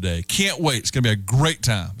baseball today. Can't wait. It's going to be a great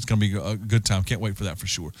time. It's going to be a good time. Can't wait for that for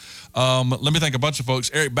sure. Let me thank a bunch of folks.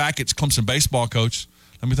 Eric Backett's Clemson baseball coach.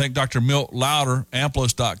 Let me thank Dr. Milt Louder,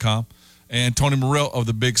 Amplos.com, and Tony Morrell of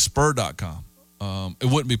thebigspur.com. It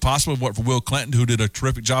wouldn't be possible if it weren't for Will Clinton, who did a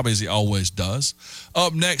terrific job, as he always does.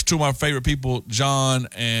 Up next, two of my favorite people, John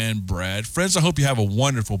and Brad. Friends, I hope you have a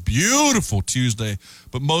wonderful, beautiful Tuesday.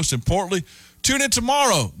 But most importantly, tune in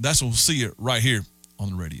tomorrow. That's when we'll see you right here on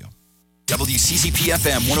the radio.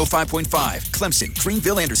 WCCP-FM 105.5, Clemson,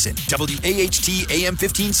 Greenville, Anderson. WAHT AM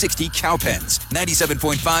 1560, Cowpens.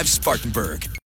 97.5, Spartanburg.